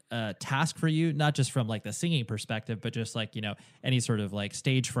difficult task for you? Not just from like the singing perspective, but just like, any sort of like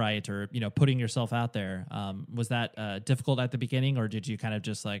stage fright or, putting yourself out there. Was that difficult at the beginning, or did you kind of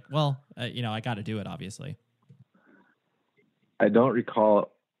just like, well, I got to do it, obviously? I don't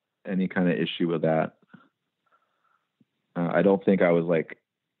recall any kind of issue with that. I don't think I was like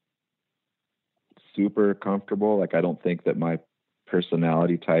super comfortable. Like, I don't think that my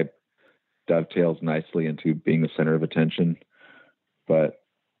personality type dovetails nicely into being the center of attention, but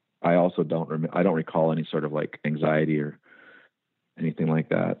I also I don't recall any sort of like anxiety or anything like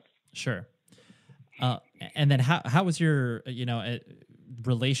that. Sure. And then how was your,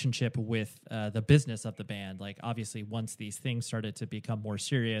 relationship with the business of the band? Like, obviously, once these things started to become more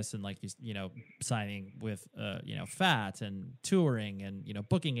serious and like, signing with, Fat and touring and,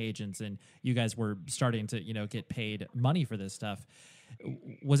 booking agents, and you guys were starting to, get paid money for this stuff.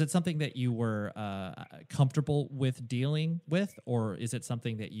 Was it something that you were comfortable with dealing with, or is it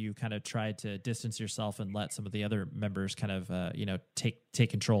something that you kind of tried to distance yourself and let some of the other members kind of, take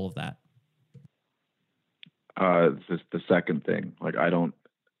control of that? The second thing. Like, I don't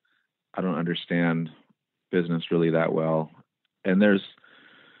understand business really that well. And there's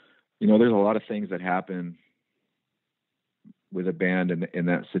a lot of things that happen with a band in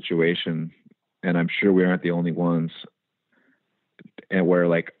that situation. And I'm sure we aren't the only ones. And where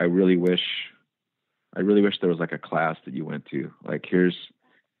like, I really wish there was like a class that you went to, like, here's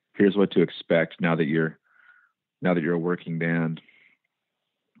what to expect now that you're a working band.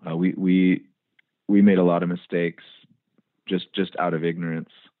 We made a lot of mistakes just out of ignorance,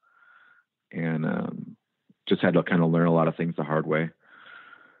 and just had to kind of learn a lot of things the hard way.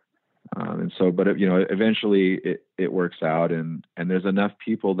 And so, but eventually it works out, and there's enough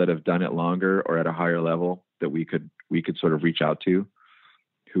people that have done it longer or at a higher level that we could sort of reach out to,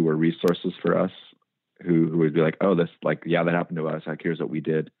 who were resources for us, who would be like, oh, this, like, yeah, that happened to us. Like, here's what we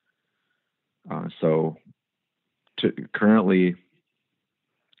did. Currently,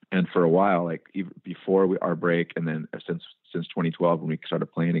 and for a while, like even before our break, and then since 2012 when we started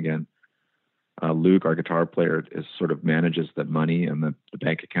playing again, Luke, our guitar player, sort of manages the money and the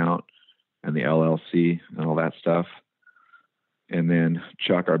bank account and the LLC and all that stuff. And then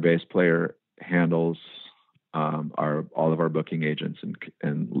Chuck, our bass player, handles all of our booking agents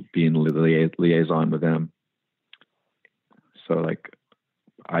and being liaison with them. So like,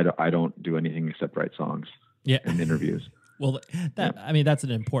 I don't do anything except write songs and interviews. Well, that's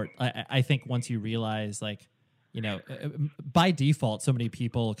an important, I think once you realize, like, by default, so many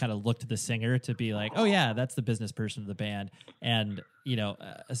people kind of look to the singer to be like, oh yeah, that's the business person of the band. And,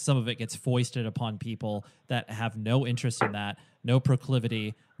 some of it gets foisted upon people that have no interest in that. no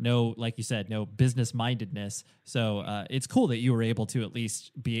proclivity, no, like you said, no business mindedness. So it's cool that you were able to at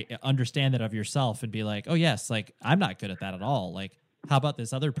least understand that of yourself and be like, oh yes, like I'm not good at that at all. Like, how about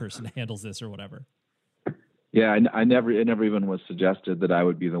this other person handles this or whatever? Yeah, it never even was suggested that I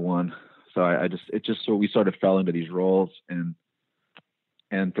would be the one. So so we sort of fell into these roles, and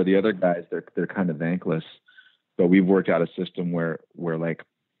for the other guys, they're kind of thankless. But we've worked out a system where like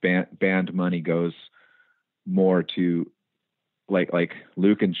band money goes more to like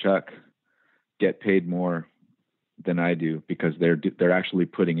Luke and Chuck get paid more than I do because they're actually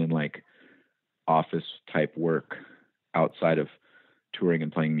putting in like office type work outside of touring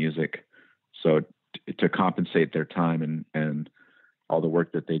and playing music. So to compensate their time and all the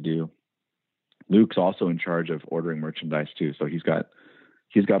work that they do. Luke's also in charge of ordering merchandise too. So he's got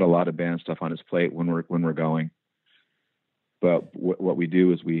a lot of band stuff on his plate when we're going. But what we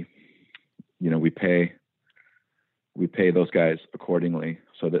do is we pay those guys accordingly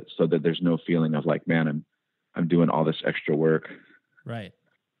so that there's no feeling of like, man, I'm doing all this extra work. Right.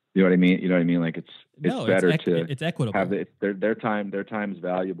 You know what I mean? Like it's better it's equitable. Have their time is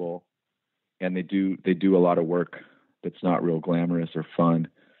valuable, and they do a lot of work that's not real glamorous or fun.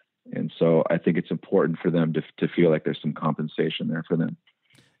 And so I think it's important for them to feel like there's some compensation there for them.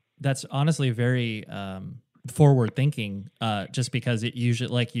 That's honestly very forward thinking, just because it usually,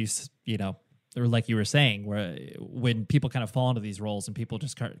 like or like you were saying, where when people kind of fall into these roles and people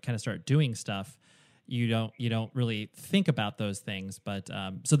just kind of start doing stuff, you don't really think about those things. But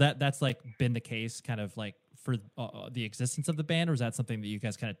so that's like been the case kind of like for the existence of the band, or is that something that you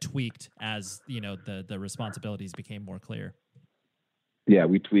guys kind of tweaked as the responsibilities became more clear? Yeah,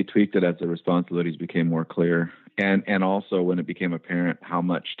 we tweaked it as the responsibilities became more clear, and also when it became apparent how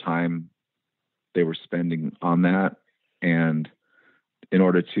much time they were spending on that, and in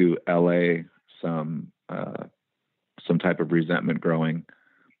order to allay some type of resentment growing,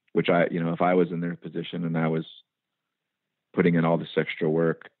 which if I was in their position and I was putting in all this extra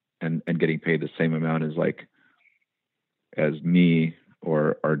work and getting paid the same amount as me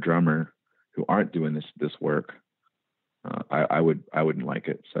or our drummer who aren't doing this work, I wouldn't like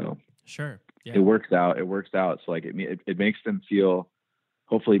it. So sure, yeah. It works out. So like it makes them feel,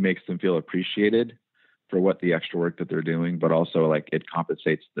 hopefully makes them feel appreciated for what the extra work that they're doing, but also like it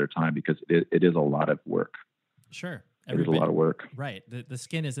compensates their time because it is a lot of work. Sure. It is a lot of work. Right. The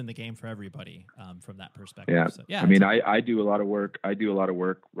skin is in the game for everybody, from that perspective. Yeah. So, yeah. I mean, I do a lot of work. I do a lot of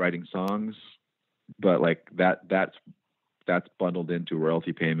work writing songs, but like that's bundled into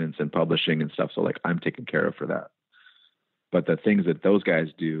royalty payments and publishing and stuff. So like I'm taken care of for that. But the things that those guys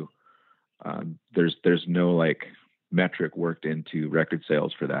do, there's no like metric worked into record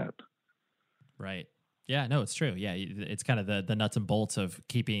sales for that. Right. Yeah, no, it's true. Yeah, it's kind of the nuts and bolts of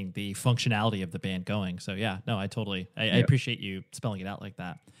keeping the functionality of the band going. So yeah, no, I appreciate you spelling it out like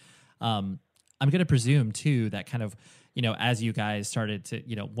that. I'm going to presume too that kind of, as you guys started to,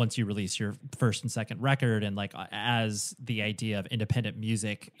 once you release your first and second record, and like as the idea of independent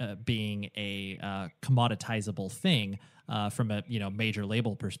music being a commoditizable thing from a major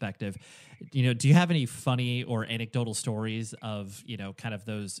label perspective, do you have any funny or anecdotal stories of kind of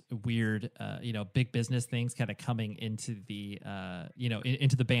those weird big business things kind of coming into the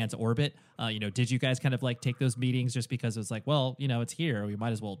into the band's orbit? Did you guys kind of like take those meetings just because it was like, well, it's here, we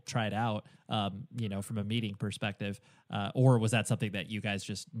might as well try it out, from a meeting perspective, or was that something that you guys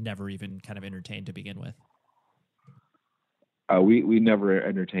just never even kind of entertained to begin with? We never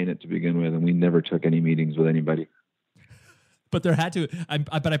entertained it to begin with, and we never took any meetings with anybody. But there had to,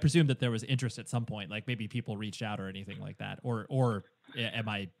 but I presume that there was interest at some point, like maybe people reached out or anything like that, or am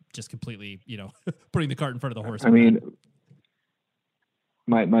I just completely, putting the cart in front of the horse? I mean,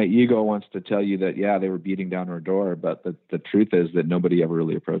 my ego wants to tell you that, yeah, they were beating down our door, but the truth is that nobody ever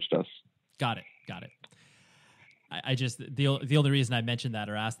really approached us. Got it. I just, the only reason I mentioned that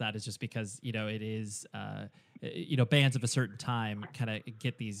or asked that is just because, it is, bands of a certain time kind of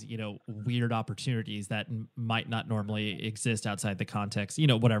get these, weird opportunities that might not normally exist outside the context,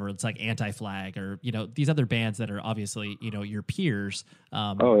 whatever. It's like Anti-Flag or, these other bands that are obviously, your peers.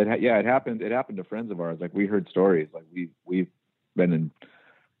 It happened. It happened to friends of ours. Like we heard stories, like we've been in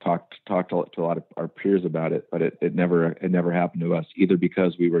talked to a lot of our peers about it, but it never happened to us, either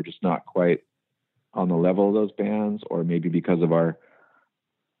because we were just not quite on the level of those bands, or maybe because of our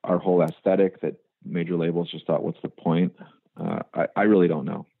whole aesthetic that major labels just thought, what's the point? I really don't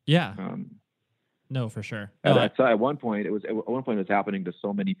know. Yeah. No, for sure. No, at one point it was happening to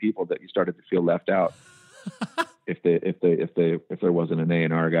so many people that you started to feel left out if there wasn't an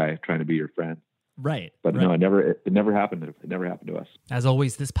A&R guy trying to be your friend. Right. But right. no, it never happened. It never happened to us. As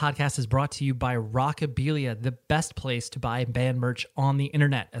always, this podcast is brought to you by Rockabilia, the best place to buy band merch on the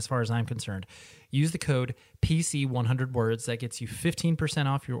internet, as far as I'm concerned. Use the code PC100words. That gets you 15%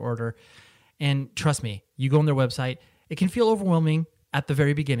 off your order. And trust me, you go on their website, it can feel overwhelming at the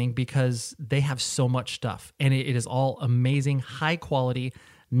very beginning because they have so much stuff. And it is all amazing, high quality,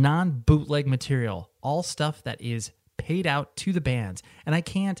 non-bootleg material. All stuff that is paid out to the bands. And I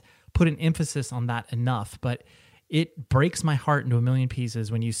can't put an emphasis on that enough, but it breaks my heart into a million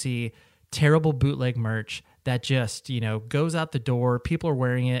pieces when you see terrible bootleg merch that just, goes out the door. People are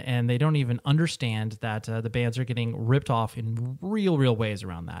wearing it and they don't even understand that the bands are getting ripped off in real ways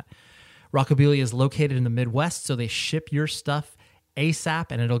around that. Rockabilia is located in the Midwest, so they ship your stuff ASAP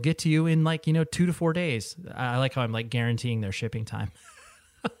and it'll get to you in 2 to 4 days. I like how I'm guaranteeing their shipping time.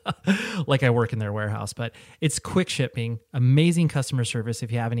 Like I work in their warehouse, but it's quick shipping, amazing customer service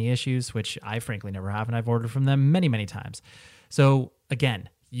if you have any issues, which I frankly never have, and I've ordered from them many times. So again,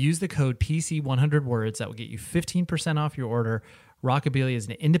 use the code PC100words. That will get you 15% off your order. Rockabilia is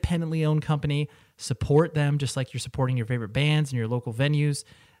an independently owned company. Support them just like you're supporting your favorite bands and your local venues.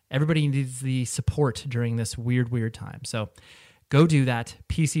 Everybody needs the support during this weird time. So go do that.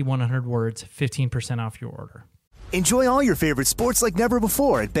 PC100words, 15% off your order. Enjoy all your favorite sports like never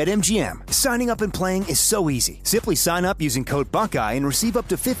before at BetMGM. Signing up and playing is so easy. Simply sign up using code Buckeye and receive up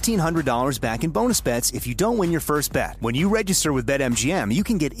to $1,500 back in bonus bets if you don't win your first bet. When you register with BetMGM, you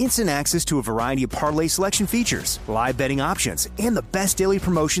can get instant access to a variety of parlay selection features, live betting options, and the best daily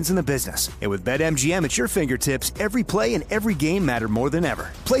promotions in the business. And with BetMGM at your fingertips, every play and every game matter more than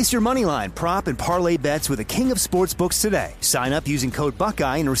ever. Place your moneyline, prop, and parlay bets with the king of sportsbooks today. Sign up using code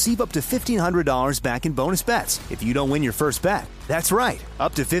Buckeye and receive up to $1,500 back in bonus bets if you don't win your first bet. That's right,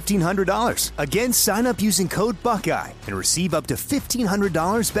 up to $1,500. Again, sign up using code Buckeye and receive up to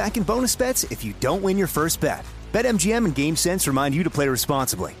 $1,500 back in bonus bets if you don't win your first bet. BetMGM and GameSense remind you to play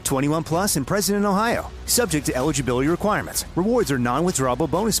responsibly. 21 plus and present in Ohio. Subject to eligibility requirements. Rewards are non-withdrawable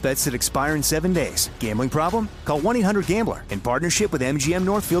bonus bets that expire in 7 days. Gambling problem? Call 1-800-GAMBLER in partnership with MGM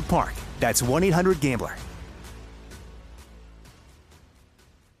Northfield Park. That's 1-800-GAMBLER.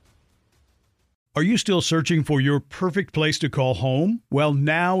 Are you still searching for your perfect place to call home? Well,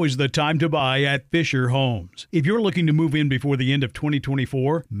 now is the time to buy at Fisher Homes. If you're looking to move in before the end of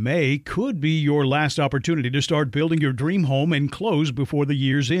 2024, May could be your last opportunity to start building your dream home and close before the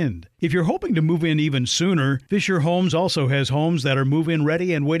year's end. If you're hoping to move in even sooner, Fisher Homes also has homes that are move-in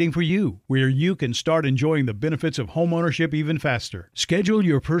ready and waiting for you, where you can start enjoying the benefits of homeownership even faster. Schedule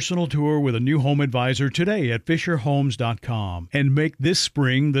your personal tour with a new home advisor today at FisherHomes.com and make this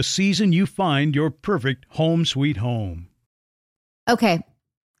spring the season you find your perfect home sweet home. Okay.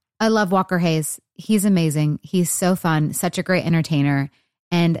 I love Walker Hayes. He's amazing. He's so fun, such a great entertainer.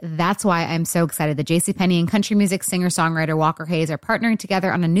 And that's why I'm so excited that JCPenney and country music singer-songwriter Walker Hayes are partnering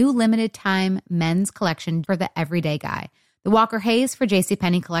together on a new limited time men's collection for the everyday guy. The Walker Hayes for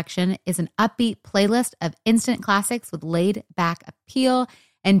JCPenney collection is an upbeat playlist of instant classics with laid-back appeal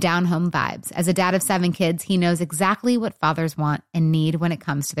and down-home vibes. As a dad of 7 kids, he knows exactly what fathers want and need when it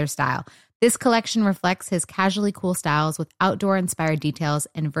comes to their style. This collection reflects his casually cool styles with outdoor-inspired details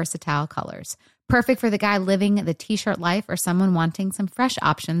and versatile colors. Perfect for the guy living the t-shirt life or someone wanting some fresh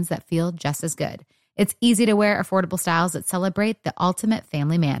options that feel just as good. It's easy to wear, affordable styles that celebrate the ultimate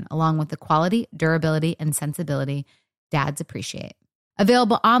family man, along with the quality, durability, and sensibility dads appreciate.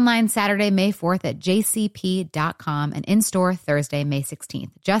 Available online Saturday, May 4th at jcp.com and in-store Thursday, May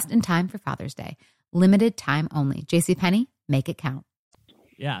 16th, just in time for Father's Day. Limited time only. JCPenney, make it count.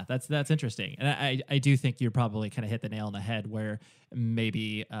 Yeah, that's interesting. And I do think you probably kind of hit the nail on the head where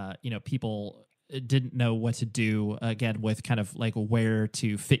maybe, people didn't know what to do, again, with kind of like where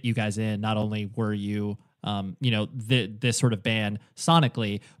to fit you guys in. Not only were you, this sort of band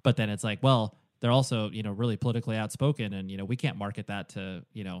sonically, but then it's like, well, they're also, really politically outspoken, and, we can't market that to,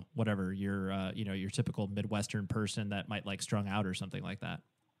 whatever your typical Midwestern person that might like strung out or something like that.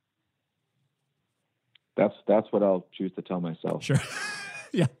 That's what I'll choose to tell myself. Sure.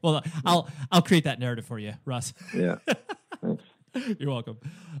 Yeah. Well, I'll create that narrative for you, Russ. Yeah. Thanks. You're welcome.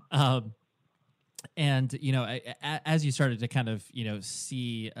 And, as you started to kind of,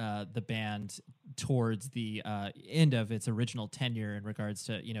 see the band towards the end of its original tenure in regards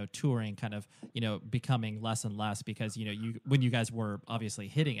to, touring kind of, becoming less and less because, when you guys were obviously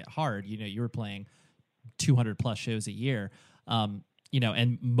hitting it hard, you were playing 200 plus shows a year.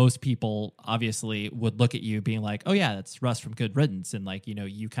 And most people obviously would look at you being like, oh yeah, that's Russ from Good Riddance. And like,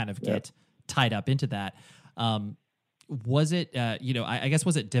 you kind of get tied up into that. was it, I guess,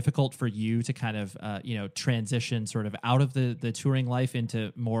 was it difficult for you to kind of, transition sort of out of the touring life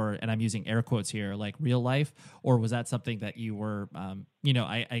into more, and I'm using air quotes here, like real life, or was that something that you were,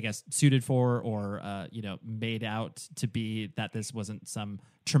 I guess suited for, or, made out to be, that this wasn't some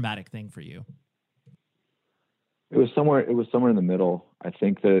traumatic thing for you? It was somewhere in the middle. I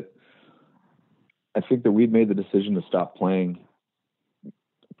think that we'd made the decision to stop playing,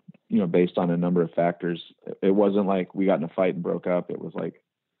 based on a number of factors. It wasn't like we got in a fight and broke up. It was like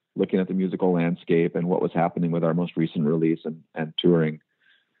looking at the musical landscape and what was happening with our most recent release and touring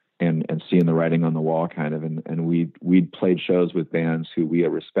and seeing the writing on the wall kind of. And we'd played shows with bands who we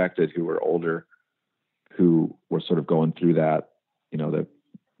had respected, who were older, who were sort of going through that, the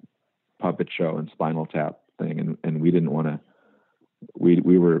Puppet Show and Spinal Tap thing. And we didn't want to, we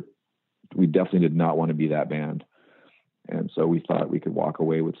definitely did not want to be that band. And so we thought we could walk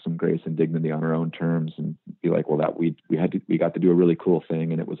away with some grace and dignity on our own terms and be like, well, that we got to do a really cool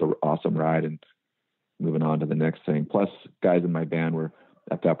thing, and it was an awesome ride, and moving on to the next thing. Plus, guys in my band were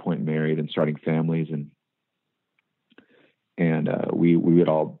at that point married and starting families, and we had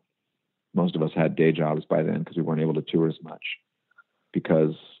all, most of us had day jobs by then because we weren't able to tour as much,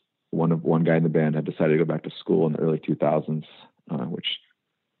 because one guy in the band had decided to go back to school in the early 2000s,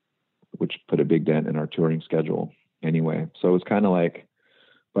 which put a big dent in our touring schedule. Anyway, so it was kind of like,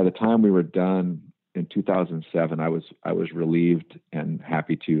 by the time we were done in 2007, I was relieved and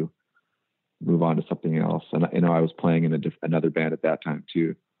happy to move on to something else. And I was playing in another band at that time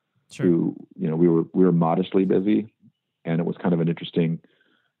too. Sure. Who, we were modestly busy, and it was kind of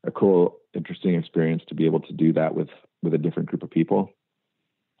a cool, interesting experience to be able to do that with a different group of people.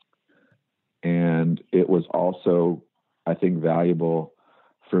 And it was also, I think, valuable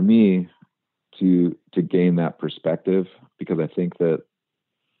for me to gain that perspective, because I think that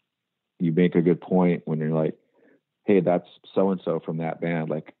you make a good point when you're like, hey, that's so-and-so from that band,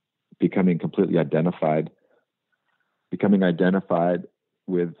 like becoming identified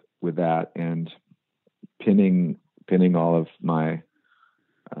with that, and pinning all of my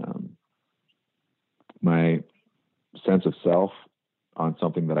my sense of self on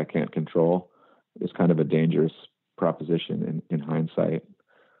something that I can't control is kind of a dangerous proposition in hindsight.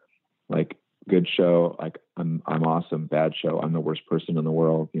 Like, good show, like I'm awesome. Bad show, I'm the worst person in the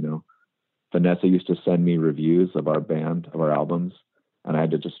world. Vanessa used to send me reviews of our band, of our albums, and I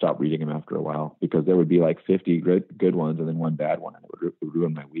had to just stop reading them after a while, because there would be like 50 good ones and then one bad one, and it would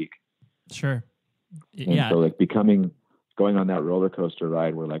ruin my week. Sure. And so like going on that roller coaster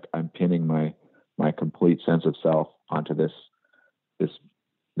ride where like I'm pinning my complete sense of self onto this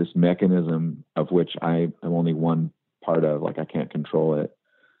mechanism of which I am only one part of, like I can't control it,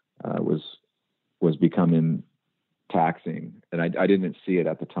 was becoming taxing. And I didn't see it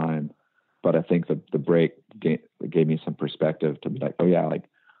at the time, but I think the break gave me some perspective to be like, oh yeah, like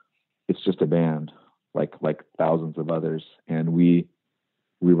it's just a band, like thousands of others. And we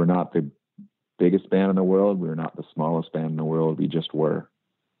were not the biggest band in the world. We were not the smallest band in the world. We just were.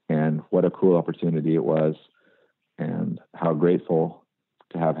 And what a cool opportunity it was, and how grateful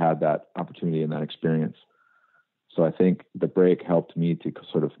to have had that opportunity and that experience. So I think the break helped me to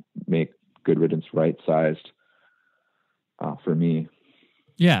sort of make Good Riddance right-sized for me.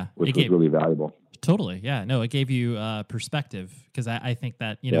 Yeah. Which was really valuable. Totally. Yeah. No, it gave you perspective, because I think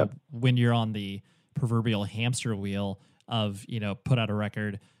that, when you're on the proverbial hamster wheel of, put out a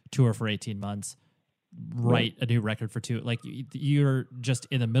record, tour for 18 months, write a new record for 2, like you're just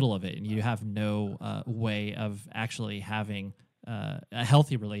in the middle of it, and you have no way of actually having a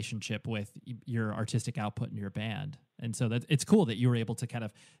healthy relationship with your artistic output in your band. And so that it's cool that you were able to kind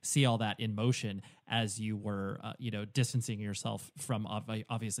of see all that in motion as you were, distancing yourself from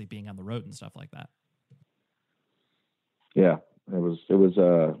obviously being on the road and stuff like that. Yeah, it was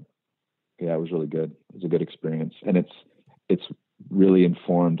really good. It was a good experience. And it's really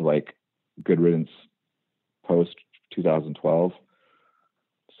informed like Good Riddance post 2012.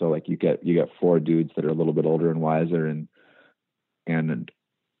 So like you get 4 dudes that are a little bit older and wiser and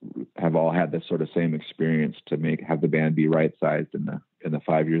have all had this sort of same experience to have the band be right sized in the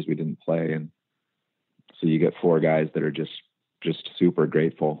 5 years we didn't play. And so you get 4 guys that are just super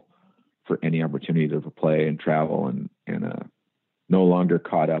grateful for any opportunity to play and travel and no longer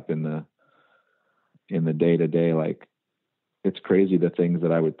caught up in the day to day. Like, it's crazy the things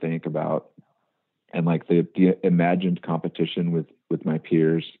that I would think about, and like the imagined competition with my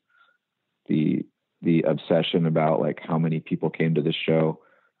peers, the obsession about like how many people came to this show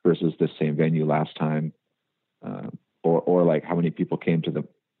versus the same venue last time, or like how many people came to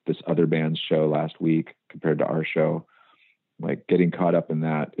this other band's show last week compared to our show. Like, getting caught up in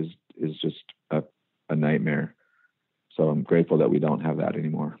that is just a nightmare. So I'm grateful that we don't have that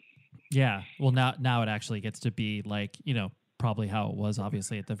anymore. Yeah. Well, now it actually gets to be like, probably how it was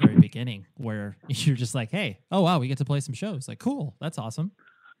obviously at the very beginning, where you're just like, hey, oh wow, we get to play some shows. Like, cool. That's awesome.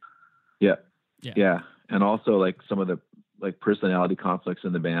 Yeah. Yeah. Yeah. And also like some of the like personality conflicts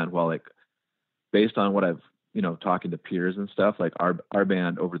in the band, while like based on what I've, talking to peers and stuff, like our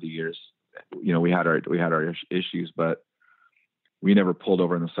band over the years, we had our issues, but we never pulled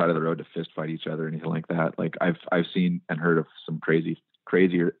over on the side of the road to fist fight each other or anything like that. Like I've seen and heard of some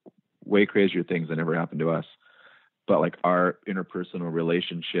way crazier things that never happened to us. But like our interpersonal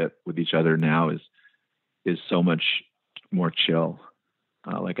relationship with each other now is so much more chill.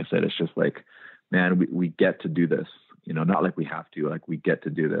 Like I said, it's just like, man, we get to do this, not like we have to, like we get to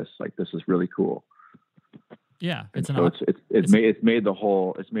do this. Like, this is really cool. Yeah. It's made the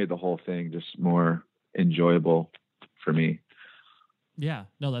whole thing just more enjoyable for me. Yeah,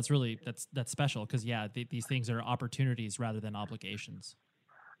 no, that's special. Cause these things are opportunities rather than obligations.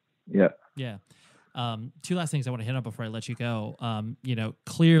 Yeah. Yeah. Two last things I want to hit on before I let you go.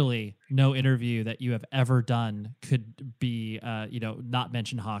 Clearly no interview that you have ever done could be, not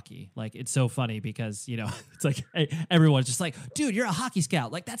mention hockey. Like, it's so funny because, it's like, hey, everyone's just like, dude, you're a hockey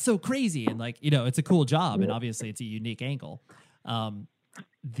scout. Like, that's so crazy. And like, it's a cool job. And obviously it's a unique angle.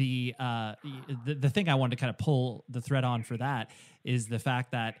 The thing I wanted to kind of pull the thread on for that is the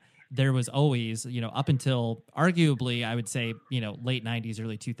fact that there was always, up until arguably, I would say, late 90s,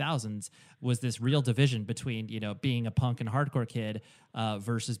 early 2000s, was this real division between, being a punk and hardcore kid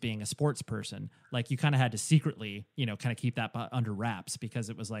versus being a sports person. Like, you kind of had to secretly, kind of keep that under wraps because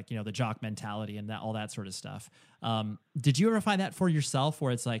it was like, the jock mentality and all that sort of stuff. Did you ever find that for yourself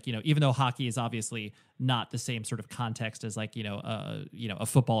where it's like, even though hockey is obviously not the same sort of context as like, a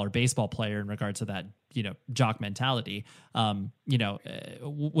football or baseball player in regards to that, jock mentality,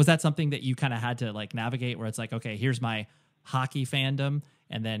 was that something that you kind of had to like navigate where it's like, okay, here's my hockey fandom,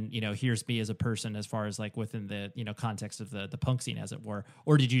 and then, here's me as a person as far as like within the, context of the punk scene, as it were,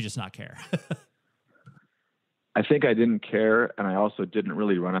 or did you just not care? I think I didn't care. And I also didn't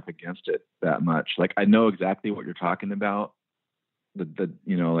really run up against it that much. Like, I know exactly what you're talking about. Like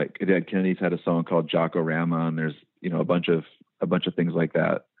Dead Kennedys had a song called Jockorama, and there's, a bunch of things like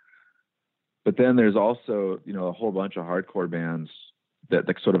that. But then there's also, a whole bunch of hardcore bands that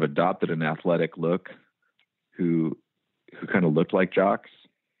like sort of adopted an athletic look who kind of looked like jocks.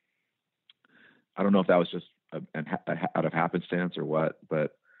 I don't know if that was just out of happenstance or what,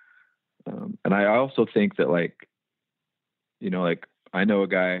 but, and I also think that like, like I know a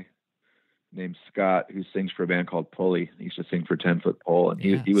guy named Scott who sings for a band called Pulley. He used to sing for 10 Foot Pole, and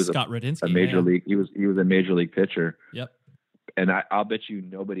he was Scott Riddance, a major league. He was a major league pitcher. Yep. And I'll bet you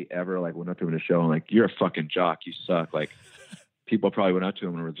nobody ever like went up to him in a show and like, you're a fucking jock, you suck. Like, people probably went up to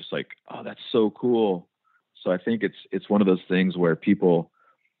him and were just like, oh, that's so cool. So I think it's one of those things where people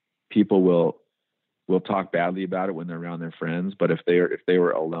will talk badly about it when they're around their friends, but if they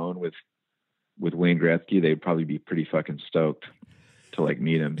were alone with Wayne Gretzky, they'd probably be pretty fucking stoked to like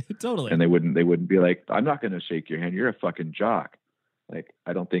meet him. Totally. And they wouldn't be like, I'm not going to shake your hand, you're a fucking jock. Like,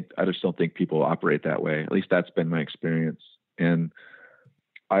 I just don't think people operate that way. At least that's been my experience. And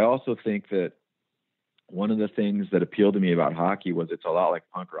I also think that one of the things that appealed to me about hockey was it's a lot like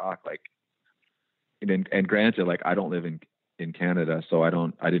punk rock. Like, and granted, like I don't live in Canada, so I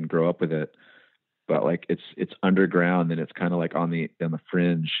didn't grow up with it, but like it's underground and it's kind of like on the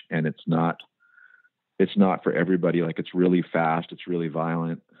fringe, and it's not for everybody. Like, it's really fast, it's really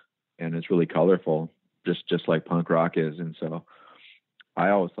violent, and it's really colorful, just like punk rock is. And so I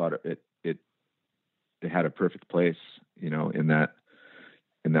always thought it had a perfect place, in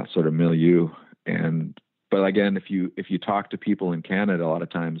that sort of milieu. But again, if you talk to people in Canada, a lot of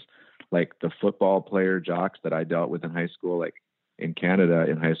times, like the football player jocks that I dealt with in high school, like in Canada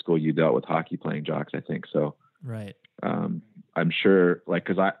in high school, you dealt with hockey playing jocks, I think. So, right. I'm sure, like,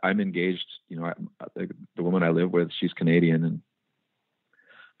 cause I'm engaged, the woman I live with, she's Canadian, and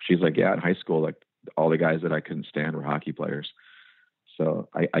she's like, yeah, in high school, like all the guys that I couldn't stand were hockey players. So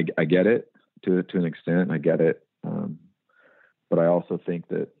I get it to an extent. I get it. But I also think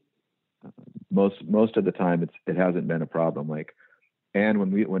that most of the time it hasn't been a problem. Like,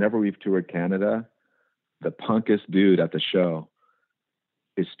 and whenever we've toured Canada, the punkest dude at the show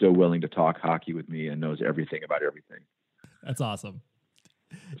is still willing to talk hockey with me and knows everything about everything. That's awesome.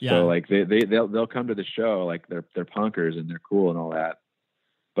 Yeah. So like they'll come to the show, like they're punkers and they're cool and all that.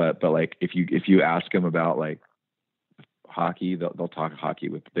 But like if you ask them about like hockey, they'll talk hockey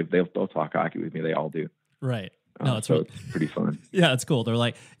with they'll talk hockey with me. They all do. Right. No, it's it's pretty fun. Yeah, it's cool. They're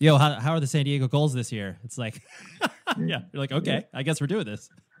like, yo, how are the San Diego Gulls this year? It's like, yeah, you're like, okay, I guess we're doing this.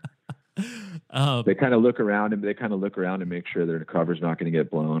 They kind of look around and make sure their cover's not going to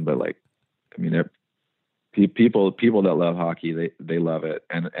get blown. But like, I mean, people that love hockey, they love it.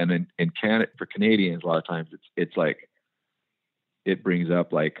 And in Canada, for Canadians, a lot of times it's like, it brings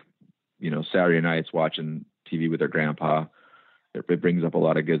up like, Saturday nights watching TV with their grandpa. It brings up a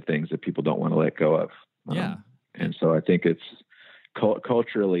lot of good things that people don't want to let go of. Yeah. And so I think it's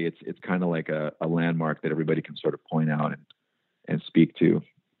culturally, it's kind of like a landmark that everybody can sort of point out and speak to.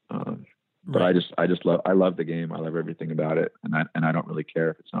 But Right. I love the game. I love everything about it. And I don't really care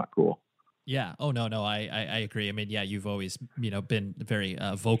if it's not cool. Yeah. Oh, no, I agree. I mean, yeah, you've always, been very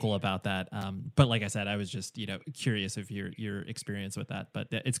vocal about that. But like I said, I was just, curious of your experience with that. But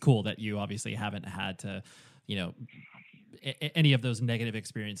it's cool that you obviously haven't had to, any of those negative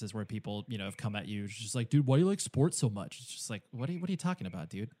experiences where people, have come at you just like, dude, why do you like sports so much? It's just like, what are you talking about,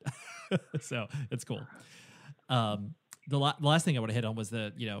 dude? So it's cool. The last thing I want to hit on was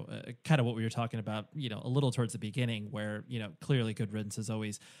the, kind of what we were talking about, a little towards the beginning where, clearly Good Riddance has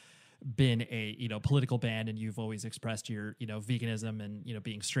always been a, political band, and you've always expressed your, veganism and,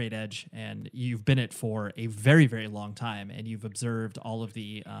 being straight edge, and you've been it for a very, very long time. And you've observed all of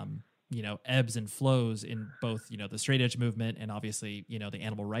the, ebbs and flows in both, the straight edge movement and obviously, the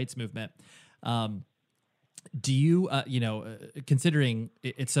animal rights movement. Do you, considering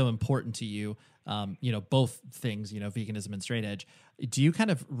it's so important to you, both things, veganism and straight edge, do you kind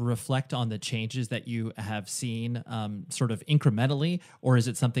of reflect on the changes that you have seen sort of incrementally, or is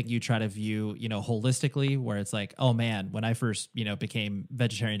it something you try to view, holistically, where it's like, oh man, when I first, became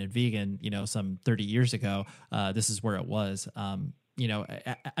vegetarian and vegan, some 30 years ago, this is where it was.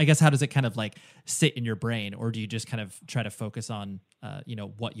 I guess, how does it kind of like sit in your brain, or do you just kind of try to focus on,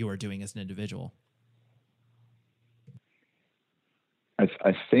 what you are doing as an individual?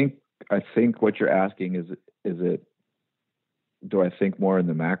 I think what you're asking is it, do I think more in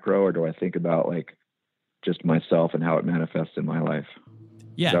the macro, or do I think about like just myself and how it manifests in my life?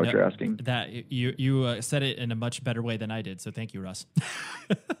 Yeah. Is that what you're asking? That you said it in a much better way than I did. So thank you, Russ.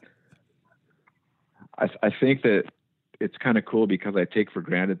 I think that it's kind of cool because I take for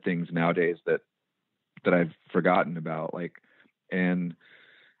granted things nowadays that I've forgotten about. Like, and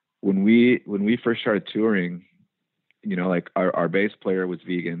when we first started touring, like our bass player was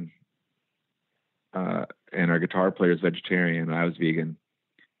vegan, and our guitar player is vegetarian, and I was vegan,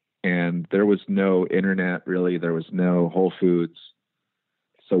 and there was no internet really. There was no Whole Foods.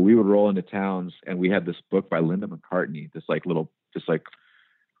 So we would roll into towns, and we had this book by Linda McCartney, this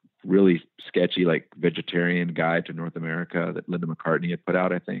really sketchy, like vegetarian guide to North America that Linda McCartney had put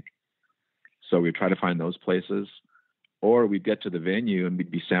out, I think. So we'd try to find those places, or we'd get to the venue and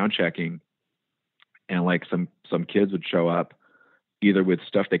we'd be sound checking, and like some kids would show up either with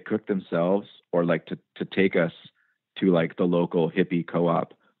stuff they cooked themselves, or like to take us to like the local hippie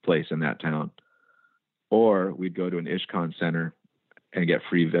co-op place in that town. Or we'd go to an ISHCON center and get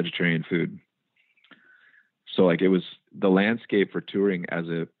free vegetarian food. So like, it was, the landscape for touring as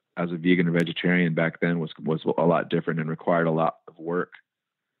a vegan or vegetarian back then was a lot different and required a lot of work.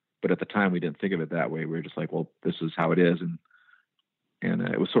 But at the time we didn't think of it that way. We were just like, well, this is how it is. And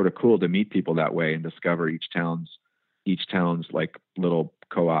it was sort of cool to meet people that way and discover each town's like little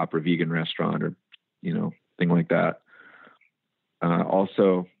co-op or vegan restaurant or, thing like that.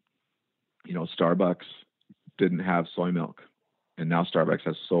 Also, Starbucks didn't have soy milk, and now Starbucks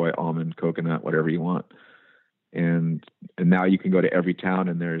has soy, almond, coconut, whatever you want. And now you can go to every town,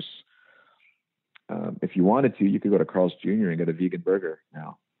 and there's, if you wanted to, you could go to Carl's Jr. and get a vegan burger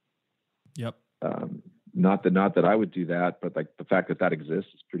now. Yep. Not that I would do that, but like the fact that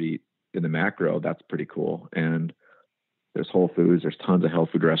exists is pretty, in the macro, that's pretty cool. And there's Whole Foods, there's tons of health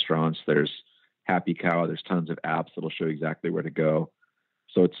food restaurants, there's Happy Cow, there's tons of apps that'll show you exactly where to go.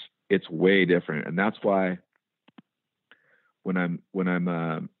 So it's way different. And that's why when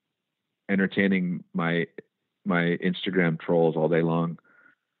I'm entertaining my Instagram trolls all day long,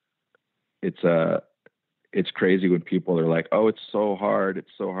 it's crazy when people are like, oh, it's so hard,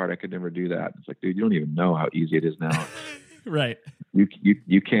 I could never do that. It's like, dude, you don't even know how easy it is now. Right.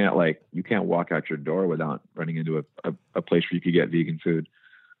 You can't walk out your door without running into a place where you could get vegan food.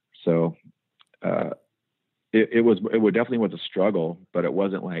 So it definitely was a struggle, but it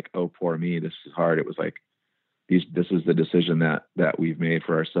wasn't like, oh, poor me, this is hard. It was like, this is the decision that we've made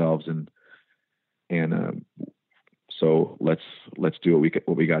for ourselves, and so let's do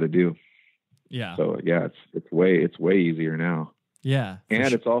what we got to do. Yeah. So yeah, it's way easier now. Yeah.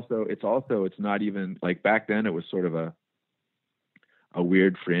 And it's not even like, back then it was sort of a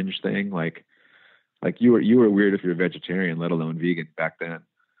weird fringe thing. Like you were weird if you're a vegetarian, let alone vegan back then.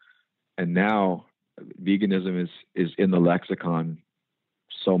 And now veganism is in the lexicon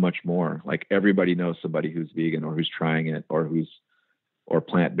so much more. Like everybody knows somebody who's vegan or who's trying it or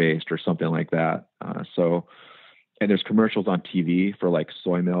plant-based or something like that. And there's commercials on TV for like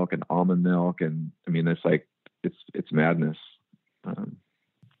soy milk and almond milk. And I mean, it's like, it's madness.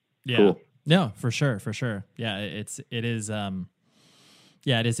 Yeah. Cool. No, for sure. Yeah. It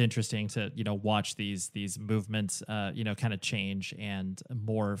is interesting to, watch these movements, kind of change and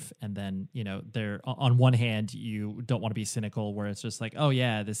morph. And then, they're on one hand, you don't want to be cynical where it's just like, oh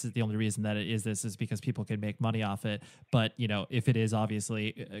yeah, this is the only reason that it is this is because people can make money off it. But, if it is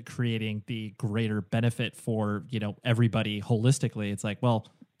obviously creating the greater benefit for, everybody holistically, it's like, well,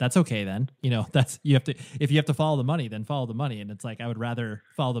 that's okay then. If you have to follow the money, then follow the money. And it's like, I would rather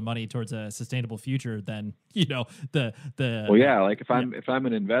follow the money towards a sustainable future than, well, yeah. Like if I'm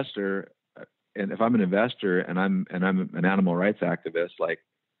an investor and I'm an animal rights activist, like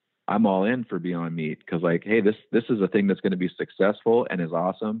I'm all in for Beyond Meat. Cause like, hey, this is a thing that's going to be successful and is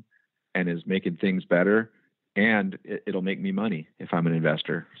awesome and is making things better. And it'll make me money if I'm an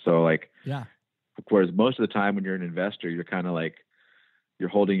investor. So like, yeah. Whereas most of the time when you're an investor, you're kind of like, you're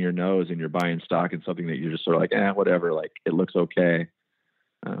holding your nose and you're buying stock in something that you're just sort of like, whatever, like it looks okay.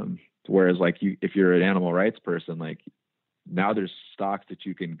 Whereas like if you're an animal rights person, like now there's stocks that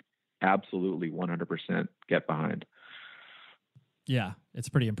you can absolutely 100% get behind. Yeah. It's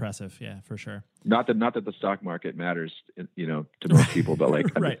pretty impressive. Yeah, for sure. Not that the stock market matters, to most people, but like,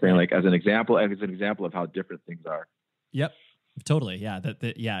 I'm just saying like as an example of how different things are. Yep. Totally. Yeah.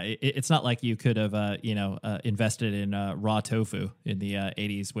 It's not like you could have, invested in raw tofu in the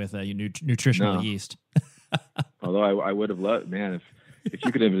 80s with nutritional yeast. Although I would have loved, man, if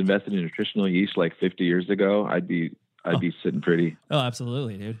you could have invested in nutritional yeast like 50 years ago, I'd be sitting pretty. Oh,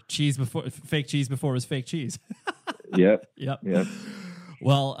 absolutely, dude. Fake cheese before it was fake cheese. Yep.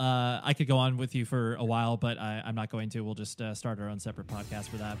 Well, I could go on with you for a while, but I'm not going to. We'll just start our own separate podcast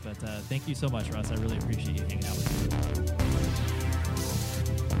for that. But thank you so much, Russ. I really appreciate you hanging out with me.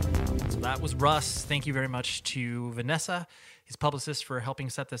 So that was Russ. Thank you very much to Vanessa, his publicist, for helping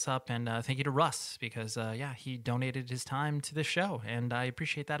set this up. And thank you to Russ because, he donated his time to this show. And I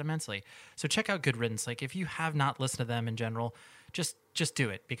appreciate that immensely. So check out Good Riddance. Like if you have not listened to them in general, just do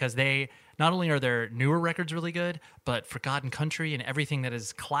it because they not only are their newer records really good, but Forgotten Country and everything that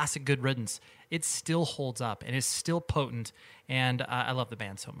is classic Good Riddance, it still holds up and is still potent. And I love the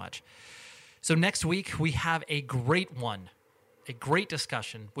band so much. So next week we have a great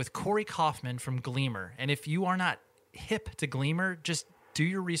discussion with Corey Kaufman from Gleamer. And if you are not hip to Gleamer, just do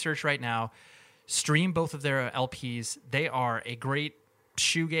your research right now. Stream both of their LPs. They are a great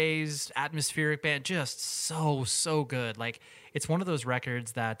shoegaze, atmospheric band, just so good. Like it's one of those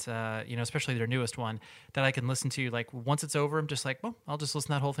records that especially their newest one that I can listen to like once it's over. I'm just like, well, I'll just listen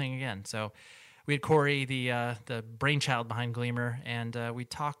to that whole thing again. So we had Corey, the brainchild behind Gleamer, and we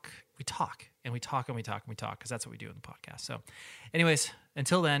talk because that's what we do in the podcast. So anyways,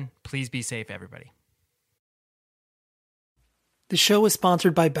 until then, please be safe, everybody. The show is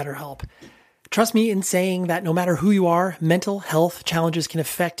sponsored by BetterHelp. Trust me in saying that no matter who you are, mental health challenges can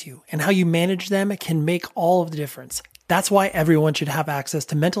affect you, and how you manage them can make all of the difference. That's why everyone should have access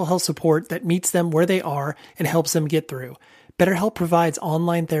to mental health support that meets them where they are and helps them get through. BetterHelp provides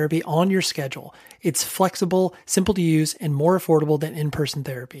online therapy on your schedule. It's flexible, simple to use, and more affordable than in-person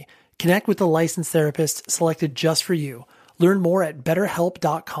therapy. Connect with a licensed therapist selected just for you. Learn more at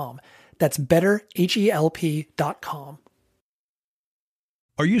betterhelp.com. That's betterhelp.com.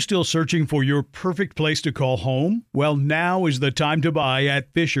 Are you still searching for your perfect place to call home? Well, now is the time to buy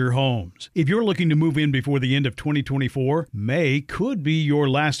at Fisher Homes. If you're looking to move in before the end of 2024, May could be your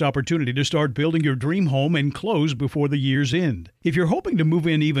last opportunity to start building your dream home and close before the year's end. If you're hoping to move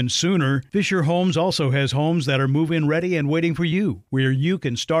in even sooner, Fisher Homes also has homes that are move-in ready and waiting for you, where you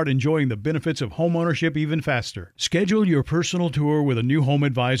can start enjoying the benefits of homeownership even faster. Schedule your personal tour with a new home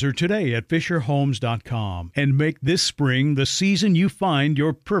advisor today at FisherHomes.com and make this spring the season you find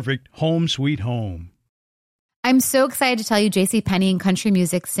your perfect home sweet home. I'm so excited to tell you JCPenney and country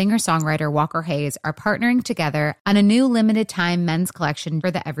music singer-songwriter Walker Hayes are partnering together on a new limited-time men's collection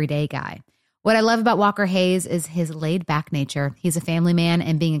for the everyday guy. What I love about Walker Hayes is his laid-back nature. He's a family man,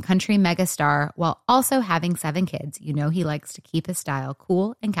 and being a country megastar while also having 7 kids, you know he likes to keep his style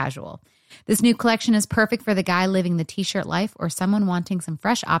cool and casual. This new collection is perfect for the guy living the t-shirt life or someone wanting some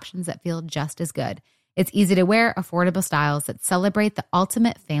fresh options that feel just as good. It's easy to wear, affordable styles that celebrate the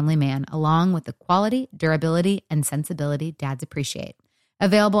ultimate family man, along with the quality, durability, and sensibility dads appreciate.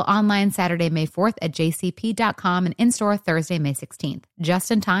 Available online Saturday, May 4th at jcp.com and in-store Thursday, May 16th, just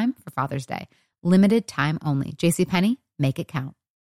in time for Father's Day. Limited time only. JCPenney, make it count.